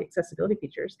bit about the accessibility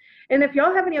features. And if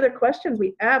y'all have any other questions,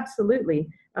 we absolutely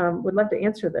would love to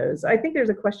answer those. I think there's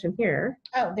a question here.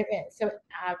 Oh, there is. So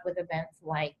with events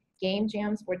like game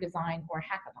jams for design or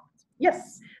hackathons.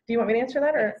 Yes. Do you want me to answer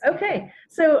that? Or okay.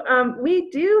 So we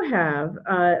do have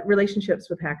relationships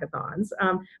with hackathons,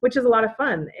 which is a lot of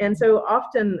fun. And so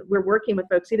often we're working with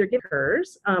folks either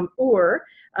givers or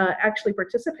actually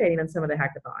participating in some of the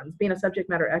hackathons. Being a subject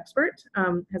matter expert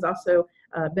has also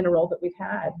been a role that we've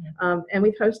had. And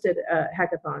we've hosted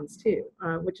hackathons too,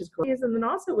 which is great. And then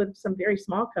also with some very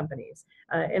small companies.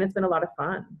 And it's been a lot of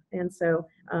fun. And so,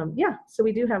 yeah, so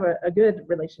we do have a good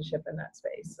relationship in that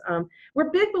space. We're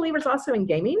big believers also in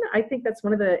gaming. I think that's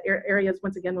one of the areas,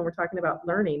 once again, when we're talking about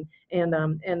learning and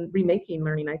remaking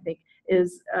learning, I think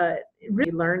is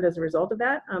really learned as a result of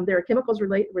that. There are chemicals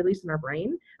released in our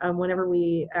brain whenever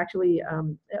we actually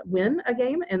win a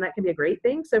game, and that can be a great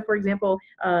thing. So for example,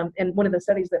 and one of the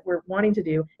studies that we're wanting to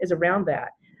do is around that.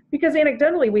 Because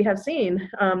anecdotally, we have seen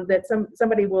that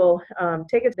somebody will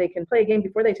take it, they can play a game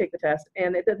before they take the test,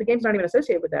 and the game's not even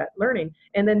associated with that learning,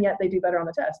 and then yet they do better on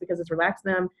the test because it's relaxed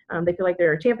them, they feel like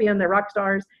they're a champion, they're rock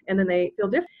stars, and then they feel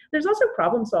different. There's also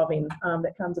problem solving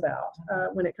that comes about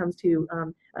when it comes to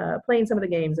playing some of the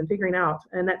games and figuring out,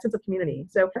 and that sense of community.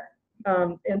 So,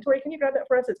 and Tori, can you grab that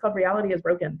for us? It's called Reality is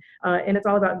Broken, and it's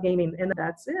all about gaming, and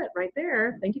that's it right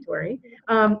there. Thank you, Tori.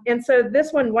 And so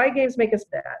this one, why games make us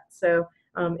that? So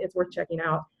it's worth checking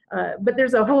out. But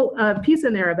there's a whole piece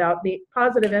in there about the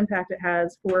positive impact it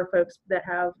has for folks that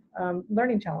have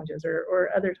learning challenges or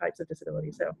other types of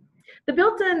disabilities. So the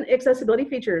built-in accessibility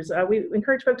features, we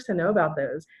encourage folks to know about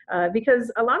those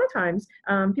because a lot of times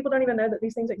people don't even know that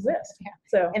these things exist. Yeah.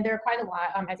 So, and there are quite a lot,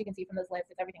 as you can see from this list,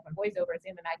 it's everything from voiceover,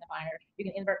 zoom and magnifier, you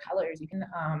can invert colors, you can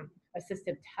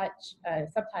assistive touch,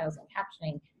 subtitles and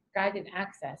captioning, guided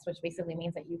access, which basically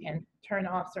means that you can turn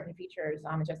off certain features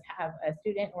and just have a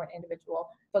student or an individual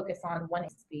focus on one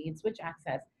speed, switch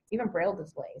access, even braille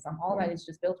displays. All that is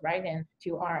just built right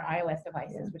into our iOS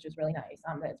devices, which is really nice.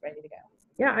 That it's ready to go.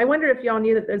 Yeah, I wonder if y'all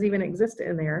knew that those even exist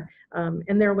in there,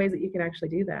 and there are ways that you can actually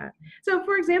do that. So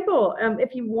for example,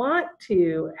 if you want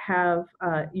to have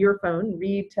your phone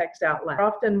read text out loud,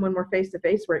 often when we're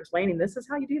face-to-face, we're explaining this is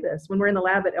how you do this. When we're in the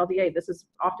lab at LDA, this is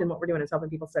often what we're doing is helping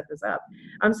people set this up.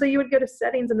 So you would go to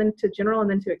settings and then to general and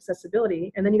then to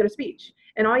accessibility, and then you go to speech.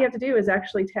 And all you have to do is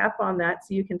actually tap on that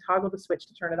so you can toggle the switch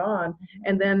to turn it on.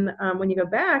 And then when you go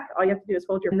back, all you have to do is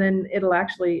hold your, and then it'll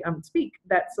actually speak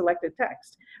that selected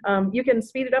text. You can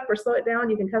speed it up or slow it down.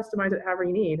 You can customize it however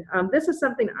you need. This is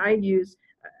something I use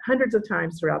hundreds of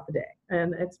times throughout the day,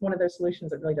 and it's one of those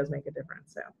solutions that really does make a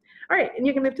difference. So, all right, and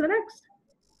you can move to the next.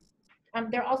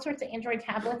 There are all sorts of Android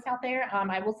tablets out there.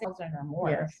 I will say there are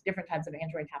more different types of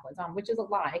Android tablets, which is a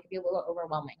lot. It can be a little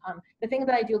overwhelming. The thing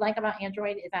that I do like about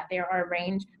Android is that there are a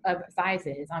range of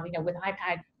sizes. You know, with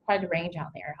iPad, quite a range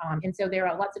out there. And so there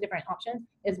are lots of different options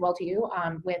as well to you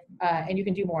and you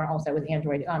can do more also with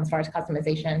Android as far as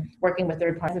customization, working with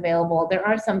third parties available. There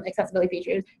are some accessibility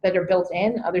features that are built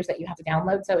in, others that you have to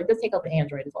download. So it does take up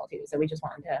Android as well too. So we just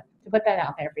wanted to put that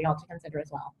out there for y'all to consider as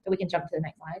well. So we can jump to the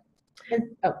next slide.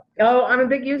 Oh, I'm a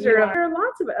big user. There are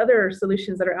lots of other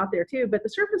solutions that are out there too, but the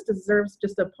Surface deserves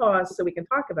just a pause so we can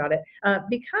talk about it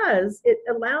because it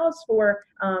allows for,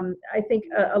 I think,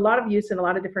 a lot of use in a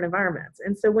lot of different environments.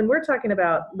 And so when we're talking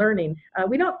about learning,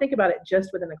 we don't think about it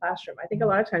just within the classroom. I think a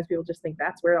lot of times people just think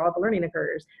that's where all the learning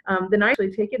occurs. Then I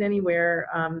actually take it anywhere.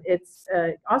 It's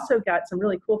also got some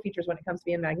really cool features when it comes to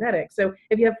being magnetic. So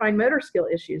if you have fine motor skill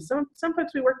issues, some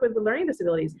folks we work with learning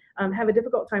disabilities have a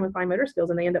difficult time with fine motor skills,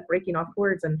 and they end up breaking off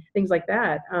cords and things like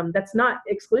that. That's not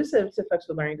exclusive to folks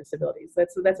with learning disabilities.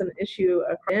 That's an issue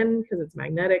because it's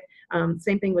magnetic.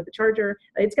 Same thing with the charger.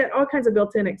 It's got all kinds of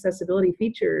built-in accessibility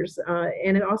features,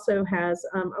 and it also has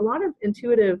a lot of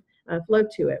intuitive flow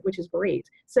to it, which is great.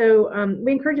 So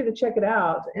we encourage you to check it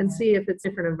out and see if it's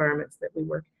different environments that we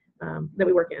work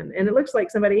in. And it looks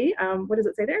like somebody, what does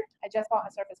it say there? I just bought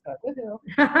a Surface Book.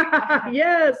 Woohoo!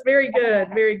 Yes, very good,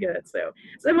 very good. So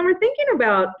when we're thinking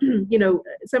about, you know,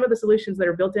 some of the solutions that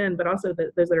are built in, but also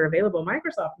those that are available,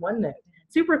 Microsoft OneNote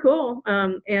super cool.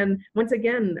 And once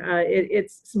again,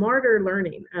 it's smarter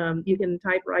learning. You can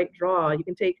type, write, draw. You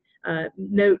can take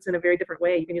notes in a very different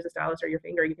way. You can use a stylus or your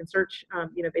finger. You can search,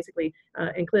 basically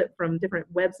and clip from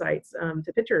different websites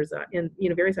to pictures and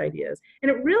various ideas. And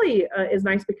it really is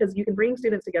nice because you can bring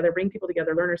students together, bring people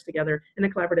together, learners together in a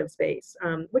collaborative space,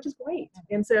 which is great.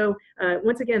 And so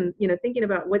once again, thinking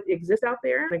about what exists out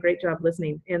there, and a great job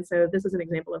listening. And so this is an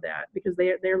example of that because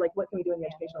they're like, what can we do in the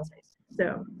educational space?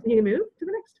 So you can move to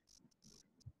the next.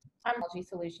 Technology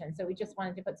solution. So we just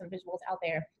wanted to put some visuals out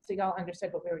there so y'all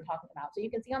understood what we were talking about. So you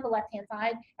can see on the left-hand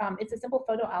side, it's a simple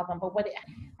photo album, but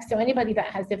so anybody that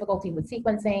has difficulty with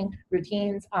sequencing,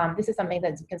 routines, this is something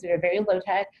that's considered very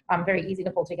low-tech, very easy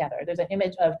to pull together. There's an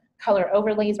image of color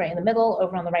overlays right in the middle,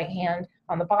 over on the right hand,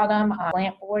 on the bottom,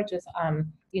 lamp board just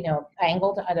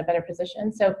angled at a better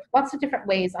position. So lots of different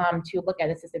ways to look at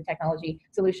assistive technology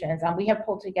solutions. We have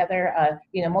pulled together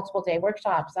multiple day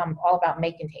workshops all about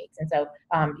make and takes. And so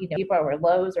people or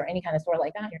Lowe's or any kind of store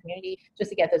like that in your community just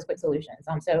to get those quick solutions.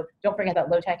 So don't forget that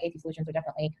low-tech AT solutions are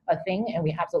definitely a thing, and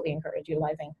we absolutely encourage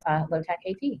utilizing low-tech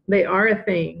AT. They are a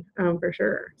thing for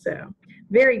sure. So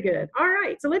very good. All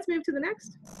right, so let's move to the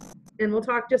next. And we'll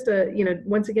talk just,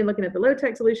 once again, looking at the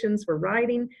low-tech solutions for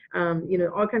writing,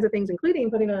 all kinds of things,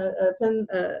 including putting a pen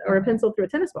or a pencil through a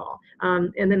tennis ball.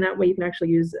 And then that way you can actually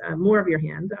use more of your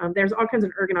hand. There's all kinds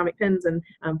of ergonomic pens and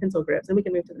pencil grips, and we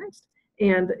can move to the next.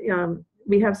 And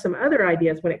we have some other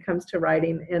ideas when it comes to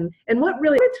writing, and what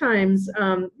really times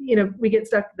we get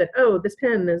stuck that, oh, this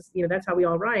pen is that's how we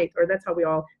all write, or that's how we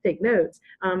all take notes.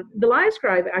 The Live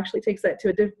Scribe actually takes that to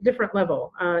a different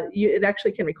level. It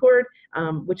actually can record,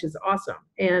 which is awesome,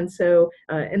 and so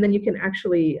and then you can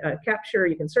actually capture,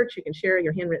 you can search, you can share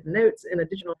your handwritten notes in a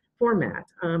digital format,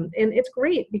 and it's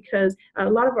great because a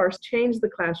lot of ours change the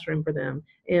classroom for them,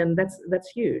 and that's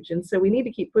huge. And so we need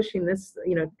to keep pushing this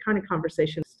kind of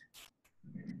conversation.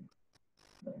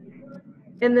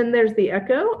 And then there's the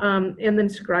Echo, and then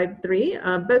Scribe 3,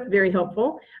 both very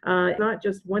helpful. It's not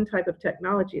just one type of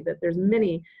technology, that there's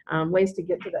many ways to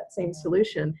get to that same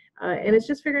solution. And it's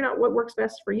just figuring out what works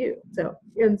best for you. So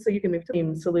you can move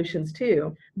to solutions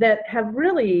too, that have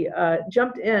really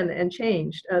jumped in and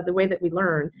changed the way that we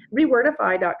learn.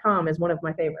 Rewordify.com is one of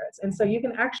my favorites. And so you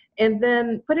can actually, and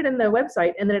then put it in the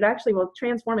website, and then it actually will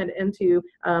transform it into,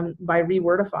 by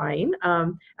rewordifying,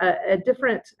 a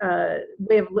different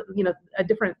way of,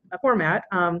 a different format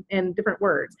and different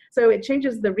words. So it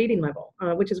changes the reading level,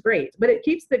 which is great, but it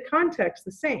keeps the context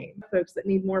the same. Folks that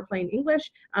need more plain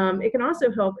English, it can also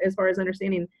help as far as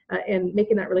understanding and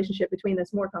making that relationship between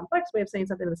this more complex way of saying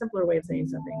something and a simpler way of saying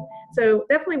something. So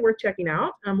definitely worth checking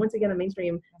out. Once again, a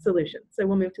mainstream solution. So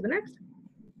we'll move to the next.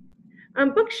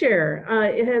 Bookshare,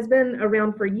 it has been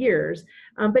around for years,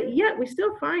 but yet we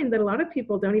still find that a lot of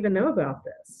people don't even know about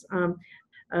this.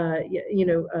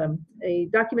 A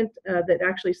document that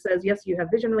actually says, yes, you have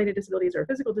vision-related disabilities or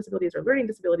physical disabilities or learning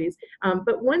disabilities,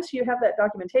 but once you have that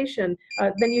documentation,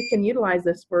 then you can utilize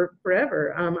this for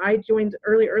forever. I joined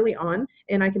early on,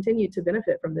 and I continue to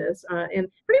benefit from this. And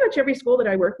pretty much every school that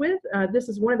I work with, this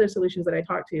is one of those solutions that I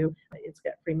talk to. It's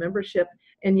got free membership,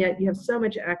 and yet you have so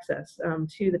much access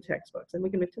to the textbooks. And we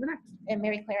can move to the next. And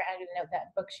Mary Claire added a note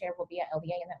that Bookshare will be at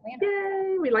LDA in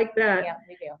Atlanta. Yay, we like that. Yeah,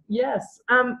 we do. Yes.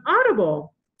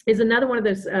 Audible is another one of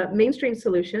those mainstream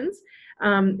solutions.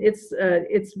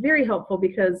 It's very helpful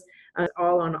because it's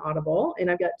all on Audible,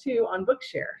 and I've got 2 on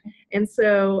Bookshare. And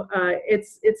so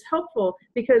it's helpful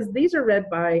because these are read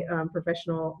by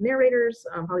professional narrators,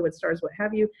 Hollywood stars, what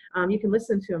have you. You can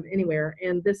listen to them anywhere,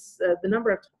 and this the number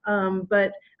of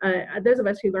but those of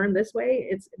us who learn this way,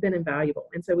 it's been invaluable.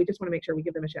 And so we just want to make sure we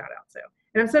give them a shout out. So,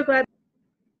 and I'm so glad.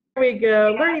 There we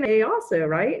go. Learning A also,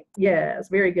 right? Yes,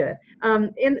 very good.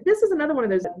 And this is another one of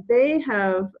those. They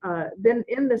have been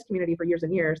in this community for years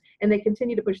and years, and they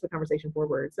continue to push the conversation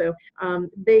forward. So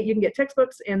you can get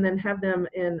textbooks and then have them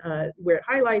in where it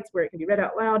highlights, where it can be read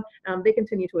out loud. They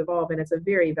continue to evolve, and it's a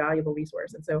very valuable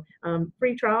resource. And so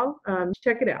free trial,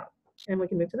 check it out. And we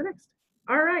can move to the next.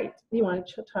 All right. You want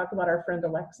to talk about our friend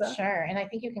Alexa? Sure. And I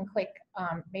think you can click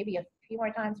maybe a few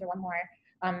more times or one more.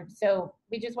 So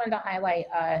we just wanted to highlight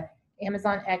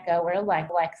Amazon Echo or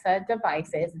Alexa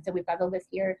devices. And so we've got a list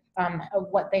here of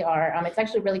what they are. It's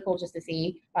actually really cool just to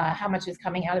see how much is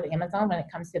coming out of Amazon when it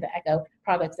comes to the Echo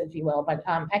products, if you will. But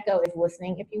Echo is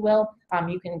listening, if you will.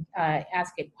 You can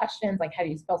ask it questions like, how do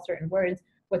you spell certain words?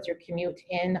 What's your commute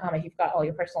in? If you've got all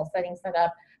your personal settings set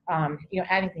up,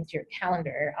 adding things to your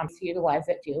calendar to utilize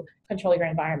it to control your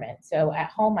environment. So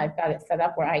at home, I've got it set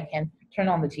up where I can turn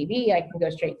on the TV, I can go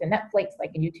straight to Netflix, I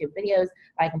can YouTube videos,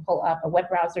 I can pull up a web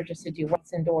browser just to do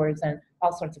what's indoors and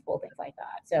all sorts of cool things like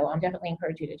that. So I'm definitely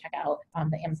encourage you to check out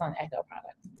the Amazon Echo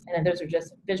products. And then those are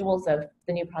just visuals of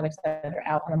the new products that are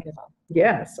out on the as well.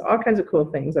 Yes, all kinds of cool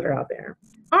things that are out there.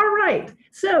 All right.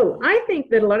 So I think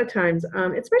that a lot of times,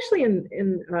 especially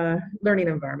in learning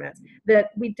environments,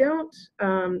 that we don't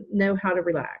know how to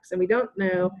relax, and we don't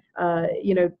know,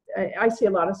 I see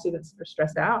a lot of students that are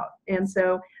stressed out. And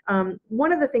so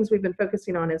one of the things we've been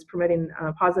focusing on is promoting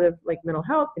positive mental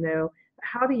health.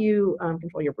 How do you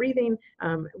control your breathing?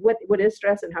 What is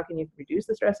stress, and how can you reduce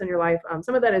the stress in your life?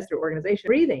 Some of that is through organization,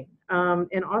 breathing,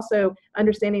 and also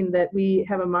understanding that we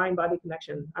have a mind-body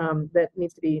connection that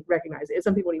needs to be recognized.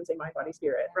 Some people even say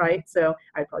mind-body-spirit, right? So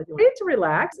I probably do. To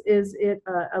relax is it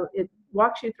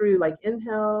walks you through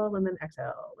inhale and then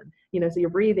exhale, and so you're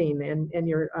breathing and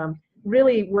you're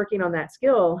really working on that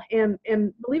skill, and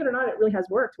believe it or not, it really has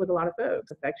worked with a lot of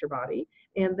folks. It affects your body,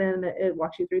 and then it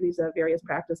walks you through these various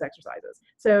practice exercises.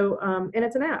 So and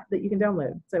it's an app that you can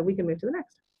download. So we can move to the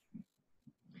next.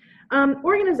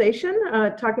 Organization,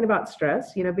 talking about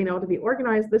stress, being able to be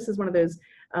organized. This is one of those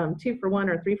 2-for-1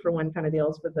 or 3-for-1 kind of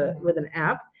deals with an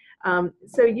app.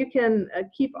 So you can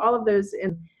keep all of those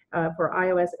in for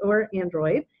iOS or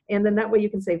Android, and then that way you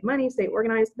can save money, stay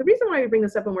organized. The reason why we bring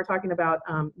this up when we're talking about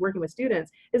working with students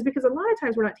is because a lot of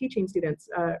times we're not teaching students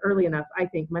early enough, I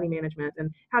think, money management and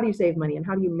how do you save money and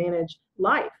how do you manage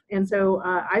life. And so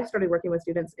I started working with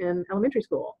students in elementary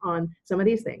school on some of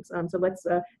these things. So let's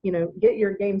get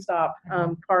your GameStop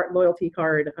loyalty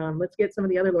card. Let's get some of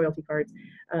the other loyalty cards,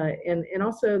 and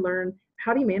also learn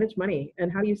how do you manage money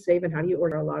and how do you save and how do you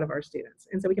order a lot of our students.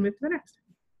 And so we can move to the next.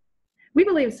 We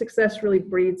believe success really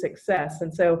breeds success.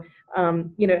 And so,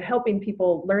 helping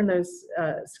people learn those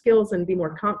skills and be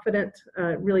more confident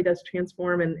really does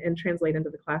transform and translate into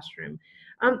the classroom.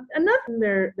 Enough in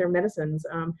their medicines.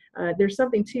 There's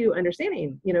something to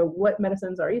understanding, what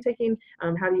medicines are you taking?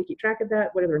 How do you keep track of that?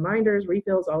 What are the reminders,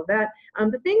 refills, all of that?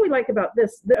 The thing we like about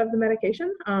this, of the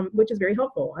medication, which is very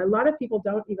helpful. A lot of people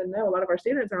don't even know, a lot of our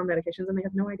students are on medications and they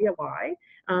have no idea why.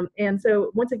 And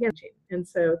so once again, and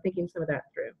so thinking some of that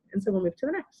through. And so we'll move to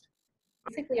the next.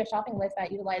 Basically a shopping list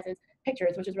that utilizes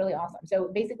pictures, which is really awesome.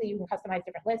 So basically you can customize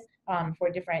different lists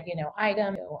for different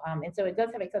items, and so it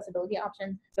does have accessibility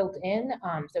options built in,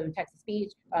 so text to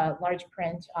speech, large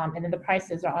print, and then the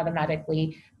prices are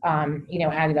automatically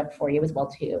added up for you as well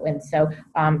too. And so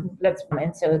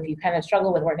so if you kind of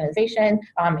struggle with organization,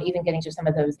 even getting to some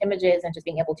of those images and just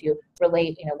being able to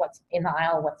relate what's in the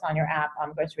aisle, what's on your app,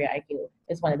 Grocery IQ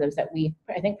is one of those that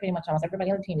I think pretty much almost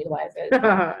everybody on the team utilizes.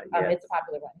 Yes. It's a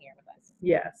popular one here with us.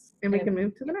 Yes, and we can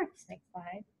move to the next. Next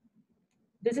slide.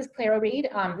 This is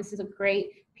ClaraRead. This is a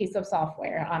great piece of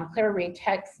software. ClaraRead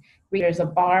text reader is a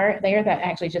bar there that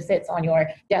actually just sits on your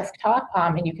desktop,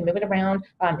 and you can move it around.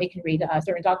 It can read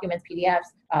certain documents,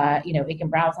 PDFs. It can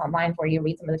browse online for you,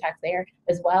 read some of the text there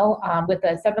as well. With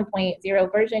the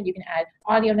 7.0 version, you can add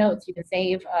audio notes. You can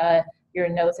save your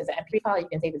notes as an MP3 file. You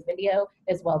can save as video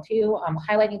as well too.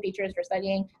 Highlighting features for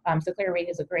studying. So ClaraRead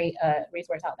is a great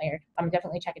resource out there.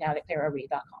 Definitely check it out at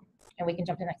clararead.com. And we can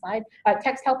jump to the next slide.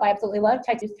 Text help, I absolutely love.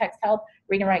 Text help,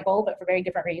 read and write gold, but for very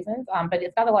different reasons. But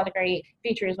it's got a lot of great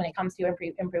features when it comes to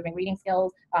improving reading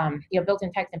skills.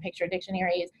 Built-in text and picture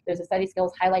dictionaries. There's a study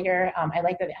skills highlighter. I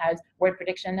like that it has word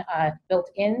prediction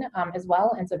built in as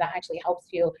well, and so that actually helps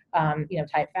you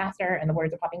type faster, and the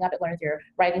words are popping up. It learns your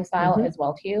writing style as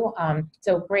well too.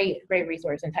 So great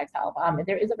resource in text help.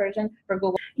 There is a version for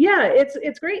Google. Yeah,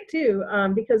 it's great too,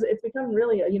 because it's become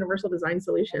really a universal design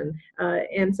solution,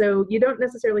 and so you don't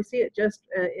necessarily see it just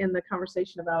in the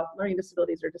conversation about learning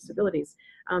disabilities or disabilities,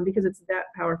 because it's that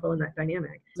powerful and that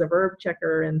dynamic. There's a verb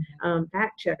checker and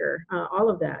fact checker, all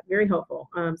of that, very helpful.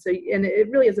 And it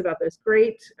really is about this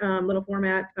great little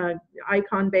format,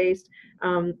 icon based.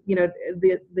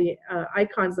 The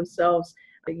icons themselves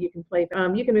you can play.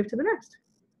 You can move to the next.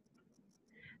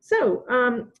 So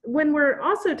when we're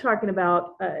also talking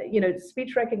about,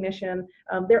 speech recognition,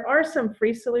 there are some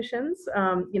free solutions.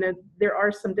 There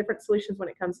are some different solutions when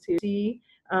it comes to C,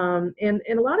 and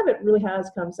a lot of it really has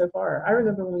come so far. I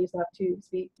remember when we used to have to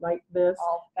speak like this.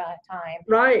 All the time.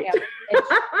 Right. Yeah,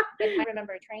 I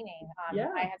remember training.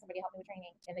 Yeah. I had somebody help me with training,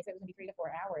 and they said it was going to be 3 to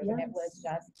 4 hours, Yes. and it was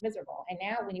just miserable. And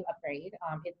now when you upgrade,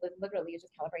 it literally is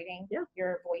just calibrating Yeah.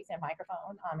 your voice and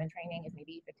microphone, and training is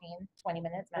maybe 15, 20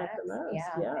 minutes max. At the most, yeah,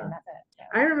 yeah. and that's it. So.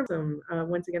 I remember some,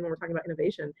 once again, when we're talking about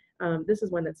innovation, this is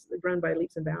one that's grown by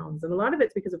leaps and bounds. And a lot of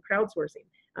it's because of crowdsourcing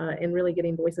and really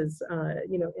getting voices,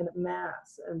 in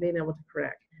mass and being able to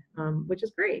correct, which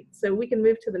is great. So we can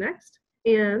move to the next.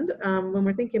 And when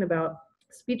we're thinking about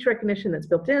speech recognition that's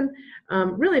built in.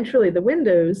 Really and truly, the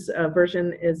Windows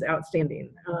version is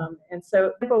outstanding. And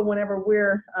so whenever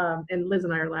we're, and Liz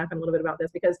and I are laughing a little bit about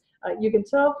this because you can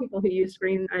tell people who use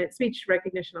speech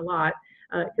recognition a lot,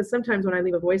 because sometimes when I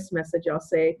leave a voice message, I'll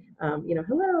say, you know,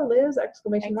 hello, Liz,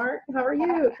 exclamation mark, how are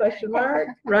you, question mark,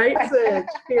 right,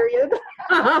 period,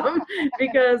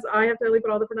 because I have to really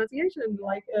put all the pronunciation,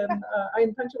 like,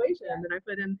 in punctuation, and I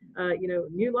put in, you know,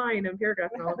 new line and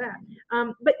paragraph and all of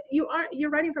that. But you're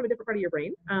writing from a different part of your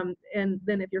brain, and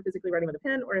then if you're physically writing with a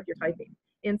pen or if you're typing.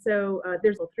 And so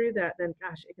there's through that, then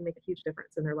gosh, it can make a huge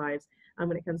difference in their lives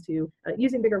when it comes to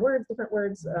using bigger words, different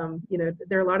words. You know,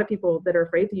 there are a lot of people that are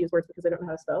afraid to use words because they don't know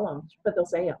how to spell them, but they'll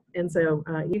say them. And so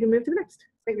you can move to the next.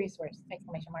 Great resource,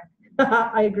 exclamation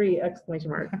mark. I agree, exclamation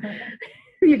mark.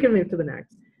 You can move to the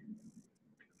next.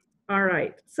 All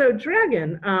right, so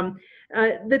Dragon,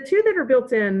 the two that are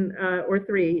built in, or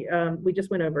three, we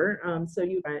just went over. So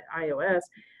you iOS,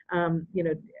 you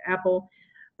know, Apple.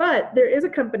 But there is a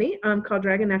company called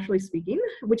Dragon Naturally Speaking,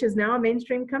 which is now a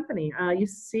mainstream company. You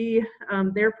see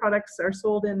their products are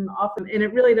sold in often, and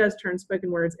it really does turn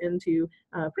spoken words into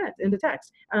print, into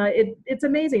text. It's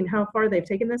amazing how far they've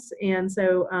taken this. And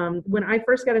so when I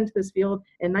first got into this field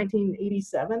in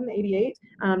 1987, 88,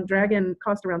 Dragon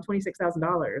cost around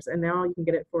 $26,000. And now you can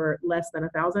get it for less than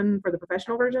 $1,000 for the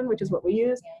professional version, which is what we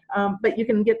use. But you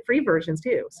can get free versions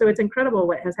too. So it's incredible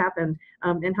what has happened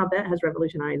and how that has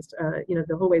revolutionized, you know,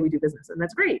 the whole way we do business, and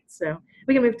that's great. So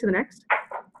we can move to the next.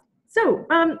 So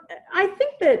I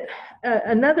think that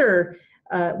another,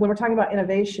 when we're talking about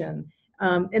innovation,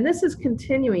 and this is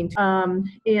continuing,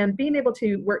 and being able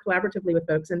to work collaboratively with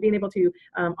folks, and being able to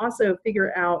also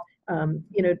figure out,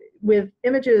 you know, with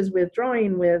images, with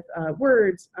drawing, with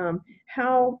words,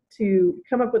 how to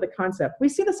come up with a concept. We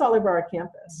see this all over our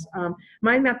campus.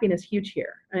 Mind mapping is huge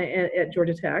here at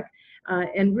Georgia Tech.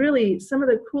 And really some of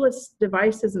the coolest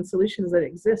devices and solutions that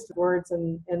exist, words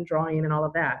and drawing and all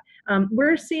of that.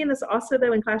 We're seeing this also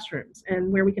though in classrooms,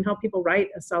 and where we can help people write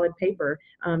a solid paper,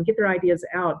 get their ideas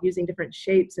out using different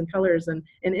shapes and colors, and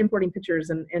importing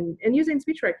pictures, and using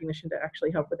speech recognition to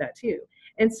actually help with that too.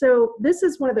 And so this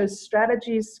is one of those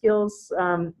strategies, skills,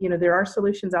 you know, there are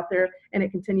solutions out there, and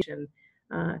it continues.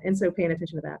 And so paying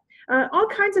attention to that. All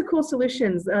kinds of cool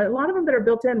solutions, a lot of them that are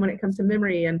built in when it comes to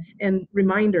memory and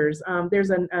reminders.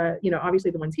 There's you know,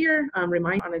 obviously the ones here,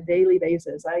 remind on a daily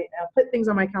basis. I put things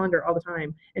on my calendar all the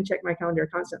time and check my calendar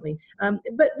constantly.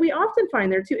 But we often find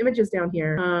there are two images down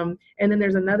here, and then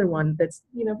there's another one that's,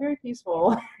 you know, very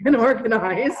peaceful and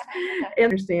organized. And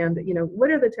understand, you know,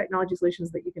 what are the technology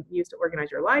solutions that you can use to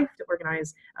organize your life, to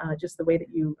organize just the way that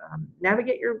you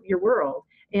navigate your world.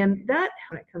 And that,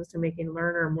 when it comes to making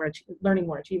learning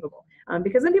more achievable,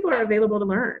 because then people are available to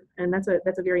learn, and that's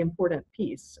a very important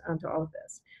piece to all of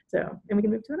this. So, and we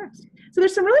can move to the next. So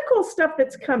there's some really cool stuff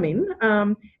that's coming,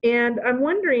 and I'm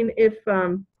wondering if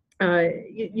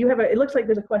you have it looks like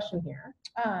there's a question here.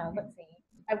 Let's see.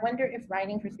 I wonder if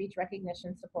writing for speech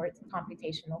recognition supports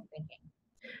computational thinking.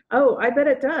 Oh, I bet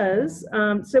it does.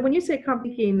 So when you say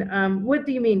computing, what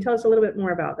do you mean? Tell us a little bit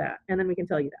more about that, and then we can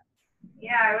tell you that.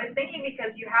 Yeah, I was thinking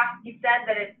because you said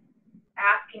that it's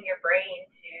asking your brain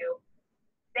to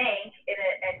think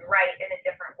and write in a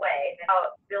different way.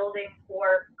 Building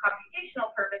for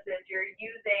computational purposes, you're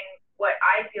using what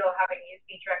I feel, having used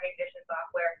speech recognition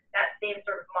software, that same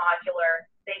sort of modular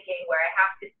thinking where I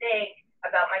have to think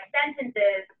about my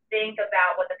sentences, think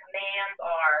about what the commands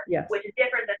are, yes, which is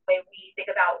different than the way we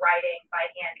think about writing by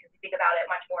hand, because we think about it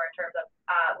much more in terms of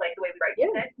like the way we write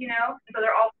music, you know? So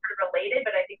they're all sort of related,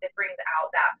 but I think this brings out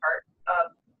that part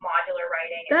of modular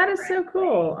writing. That is so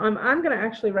cool. I'm going to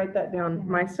actually write that down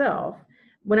myself.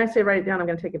 When I say write it down, I'm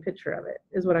going to take a picture of it,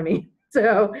 is what I mean.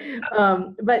 So,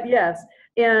 but yes,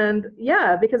 and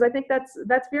yeah, because I think that's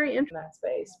very interesting in that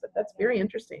space, but that's very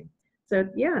interesting. So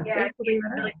yeah, it's really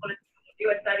cool to do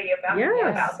a study about,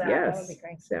 about that. Yes, that would be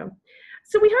great.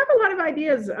 So we have a lot of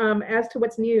ideas as to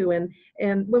what's new, and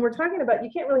when we're talking about, you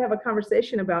can't really have a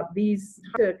conversation about these.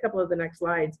 A couple of the next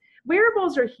slides.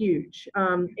 Wearables are huge,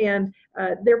 and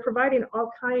they're providing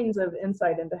all kinds of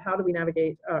insight into how do we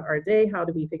navigate our day, how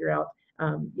do we figure out,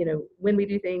 you know, when we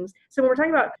do things. So when we're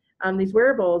talking about these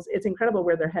wearables, it's incredible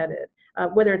where they're headed.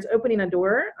 Whether it's opening a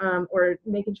door or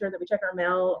making sure that we check our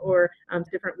mail, or a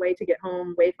different way to get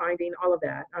home, wayfinding, all of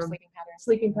that.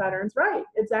 Sleeping patterns, right,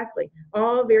 exactly.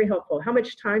 All very helpful. How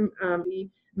much time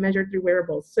we measure through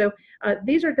wearables. So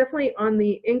these are definitely on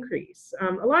the increase.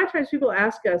 A lot of times people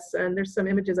ask us, and there's some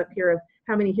images up here of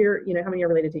how many here, you know, how many are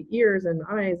related to ears and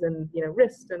eyes and, you know,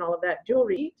 wrists and all of that.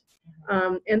 Jewelry.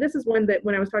 And this is one that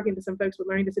when I was talking to some folks with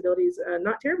learning disabilities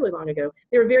not terribly long ago,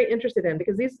 they were very interested in,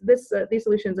 because these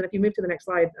solutions, and if you move to the next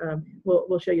slide,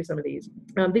 we'll show you some of these.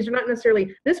 These are not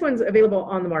necessarily, this one's available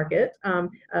on the market,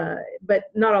 but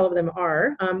not all of them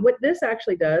are. What this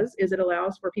actually does is it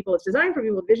allows for people, it's designed for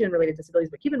people with vision-related disabilities,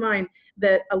 but keep in mind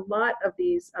that a lot of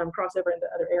these cross over into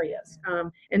other areas.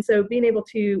 And so being able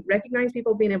to recognize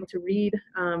people, being able to read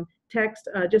text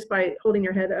just by holding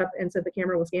your head up, and so the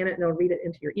camera will scan it and it'll read it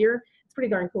into your ear. It's pretty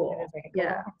darn cool.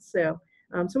 Yeah. So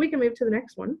we can move to the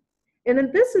next one. And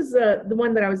then this is the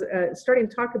one that I was starting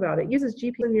to talk about. It uses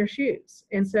GPS in your shoes,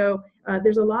 and so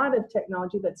there's a lot of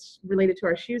technology that's related to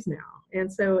our shoes now,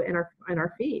 and so in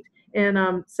our feet.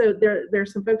 And so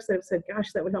there's some folks that have said,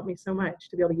 "Gosh, that would help me so much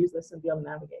to be able to use this and be able to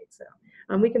navigate." So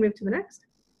we can move to the next.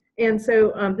 And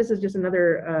so this is just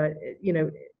another,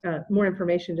 more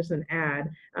information, just an ad,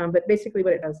 but basically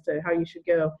what it does to how you should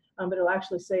go. But it'll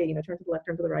actually say, turn to the left,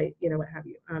 turn to the right, what have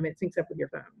you. It syncs up with your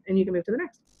phone, and you can move to the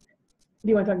next. Do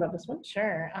you want to talk about this one?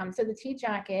 Sure. So the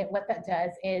T-Jacket, what that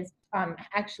does is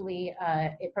actually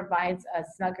it provides a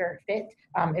snugger fit.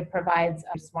 It provides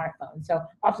a smartphone. So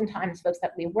oftentimes folks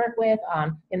that we work with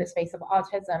in the space of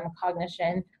autism,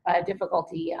 cognition,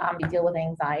 difficulty, they deal with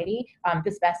anxiety.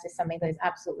 This vest is something that is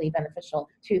absolutely beneficial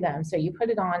to them. So you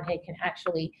put it on, it can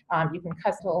actually, you can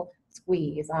custom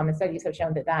squeeze. And studies have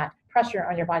shown that pressure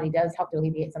on your body does help to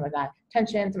alleviate some of that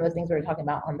tension, some of those things we were talking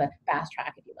about on the fast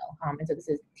track, if you will. And so this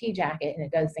is T-Jacket, and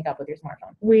it does sync up with your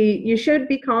smartphone. You should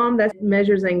be calm. That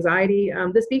measures anxiety.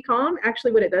 This Be Calm,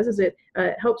 actually what it does is it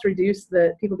helps reduce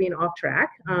the people being off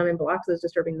track and blocks those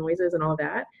disturbing noises and all of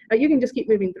that. You can just keep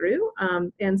moving through.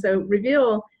 And so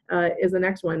Reveal is the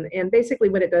next one, and basically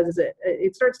what it does is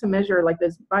it starts to measure like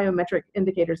those biometric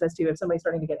indicators as to if somebody's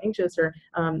starting to get anxious or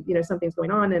something's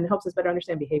going on, and helps us better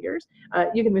understand behaviors.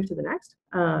 You can move to the next.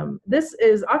 This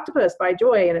is Octopus by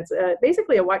Joy, and it's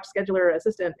basically a watch scheduler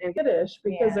assistant and goodish,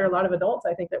 because there are a lot of adults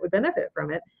I think that would benefit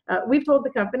from it. We've told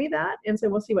the company that, and so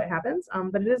we'll see what happens,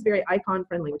 but it is very icon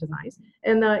friendly, which is nice.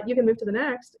 And you can move to the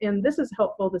next, and this is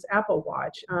helpful, this Apple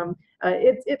Watch.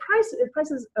 It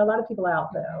prices a lot of people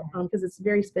out though, because it's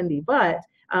very spendy, but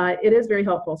it is very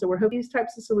helpful. So we're hoping these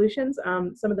types of solutions,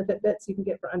 some of the Fitbits you can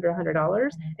get for under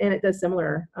 $100, and it does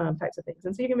similar types of things.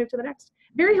 And so you can move to the next.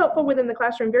 Very helpful within the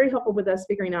classroom, very helpful with us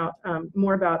figuring out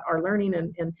more about our learning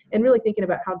and really thinking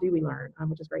about how do we learn,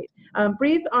 which is great.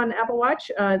 Breathe on Apple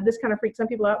Watch. This kind of freaks some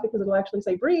people out because it'll actually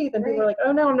say breathe, and people are like,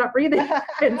 oh no, I'm not breathing.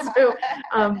 And so,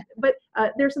 but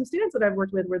there's some students that I've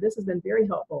worked with where this has been very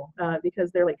helpful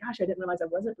because they're like, gosh, I didn't realize I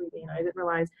wasn't breathing. I didn't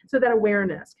realize. So that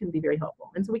awareness can be very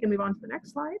helpful. And so we can move on to the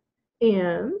next slide.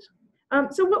 And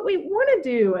so what we want to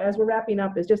do as we're wrapping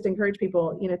up is just encourage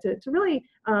people, to really,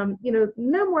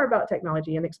 know more about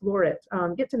technology and explore it.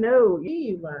 Get to know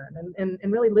you learn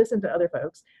and really listen to other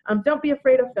folks. Don't be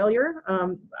afraid of failure.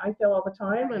 I fail all the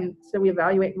time, and so we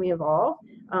evaluate and we evolve.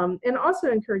 And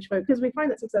also encourage folks, because we find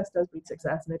that success does breed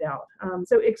success, no doubt.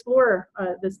 So explore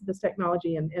this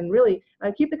technology and really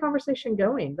keep the conversation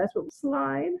going. That's what we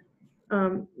slide.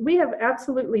 We have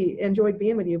absolutely enjoyed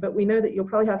being with you, but we know that you'll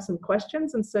probably have some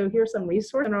questions, and so here's some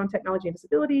resources around technology and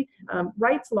disability.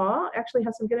 Rights Law actually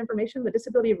has some good information. The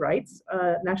Disability Rights,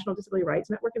 National Disability Rights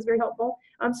Network is very helpful.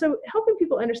 So helping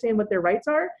people understand what their rights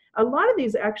are. A lot of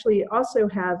these actually also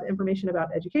have information about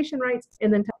education rights,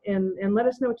 and then and let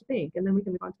us know what you think, and then we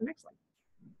can move on to the next slide.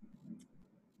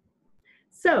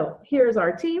 So here's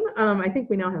our team. I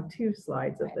think we now have 2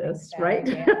 slides of this, right?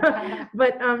 Yeah.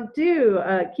 But do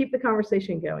keep the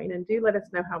conversation going, and do let us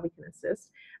know how we can assist.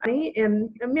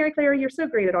 And Mary Claire, you're so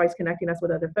great at always connecting us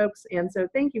with other folks, and so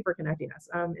thank you for connecting us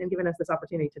and giving us this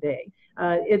opportunity today.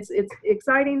 It's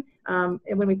exciting, and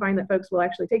when we find that folks will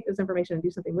actually take this information and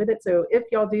do something with it. So if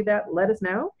y'all do that, let us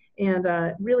know. And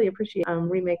really appreciate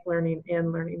Remake Learning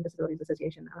and Learning Disabilities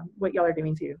Association, what y'all are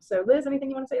doing too. So Liz, anything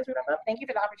you want to say as we wrap up? Thank you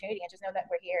for the opportunity, and just know that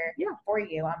we're here for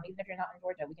you. Even if you're not in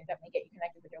Georgia, we can definitely get you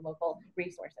connected with your local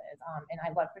resources. And I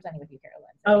love presenting with you,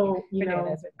 Carolyn. So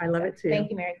I love it too.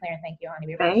 Thank you, Mary Claire, and thank you,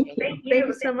 Ani. Thank you. Thank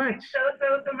you so much. So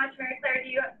much, Mary Claire. Do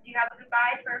you have a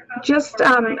goodbye for folks? Just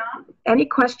any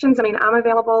questions? I mean, I'm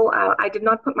available. I did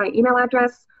not put my email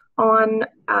address on.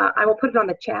 I will put it on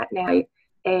the chat now.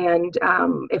 And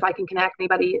if I can connect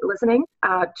anybody listening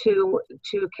to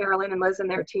Carolyn and Liz and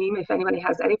their team, if anybody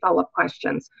has any follow-up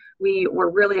questions,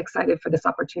 we're really excited for this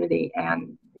opportunity.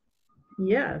 And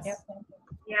yes.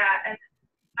 Yeah, and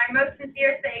my most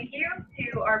sincere thank you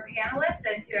to our panelists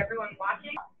and to everyone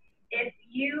watching. If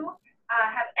you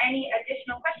have any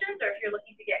additional questions, or if you're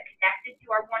looking to get connected to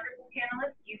our wonderful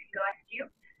panelists, you can go ahead to.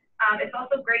 It's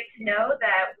also great to know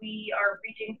that we are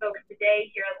reaching folks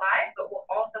today here live, but we'll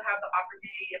also have the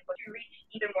opportunity to reach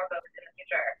even more folks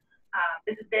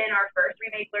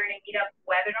meetup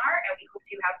webinar, and we hope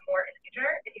to have more in the future.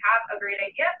 If you have a great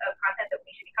idea of content that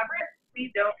we should be covering,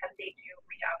 please don't hesitate to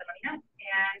reach out and let me know.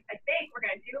 And I think we're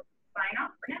going to sign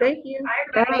off for now. Thank you. Bye,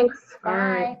 everybody. Thanks. All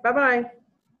right. Bye-bye.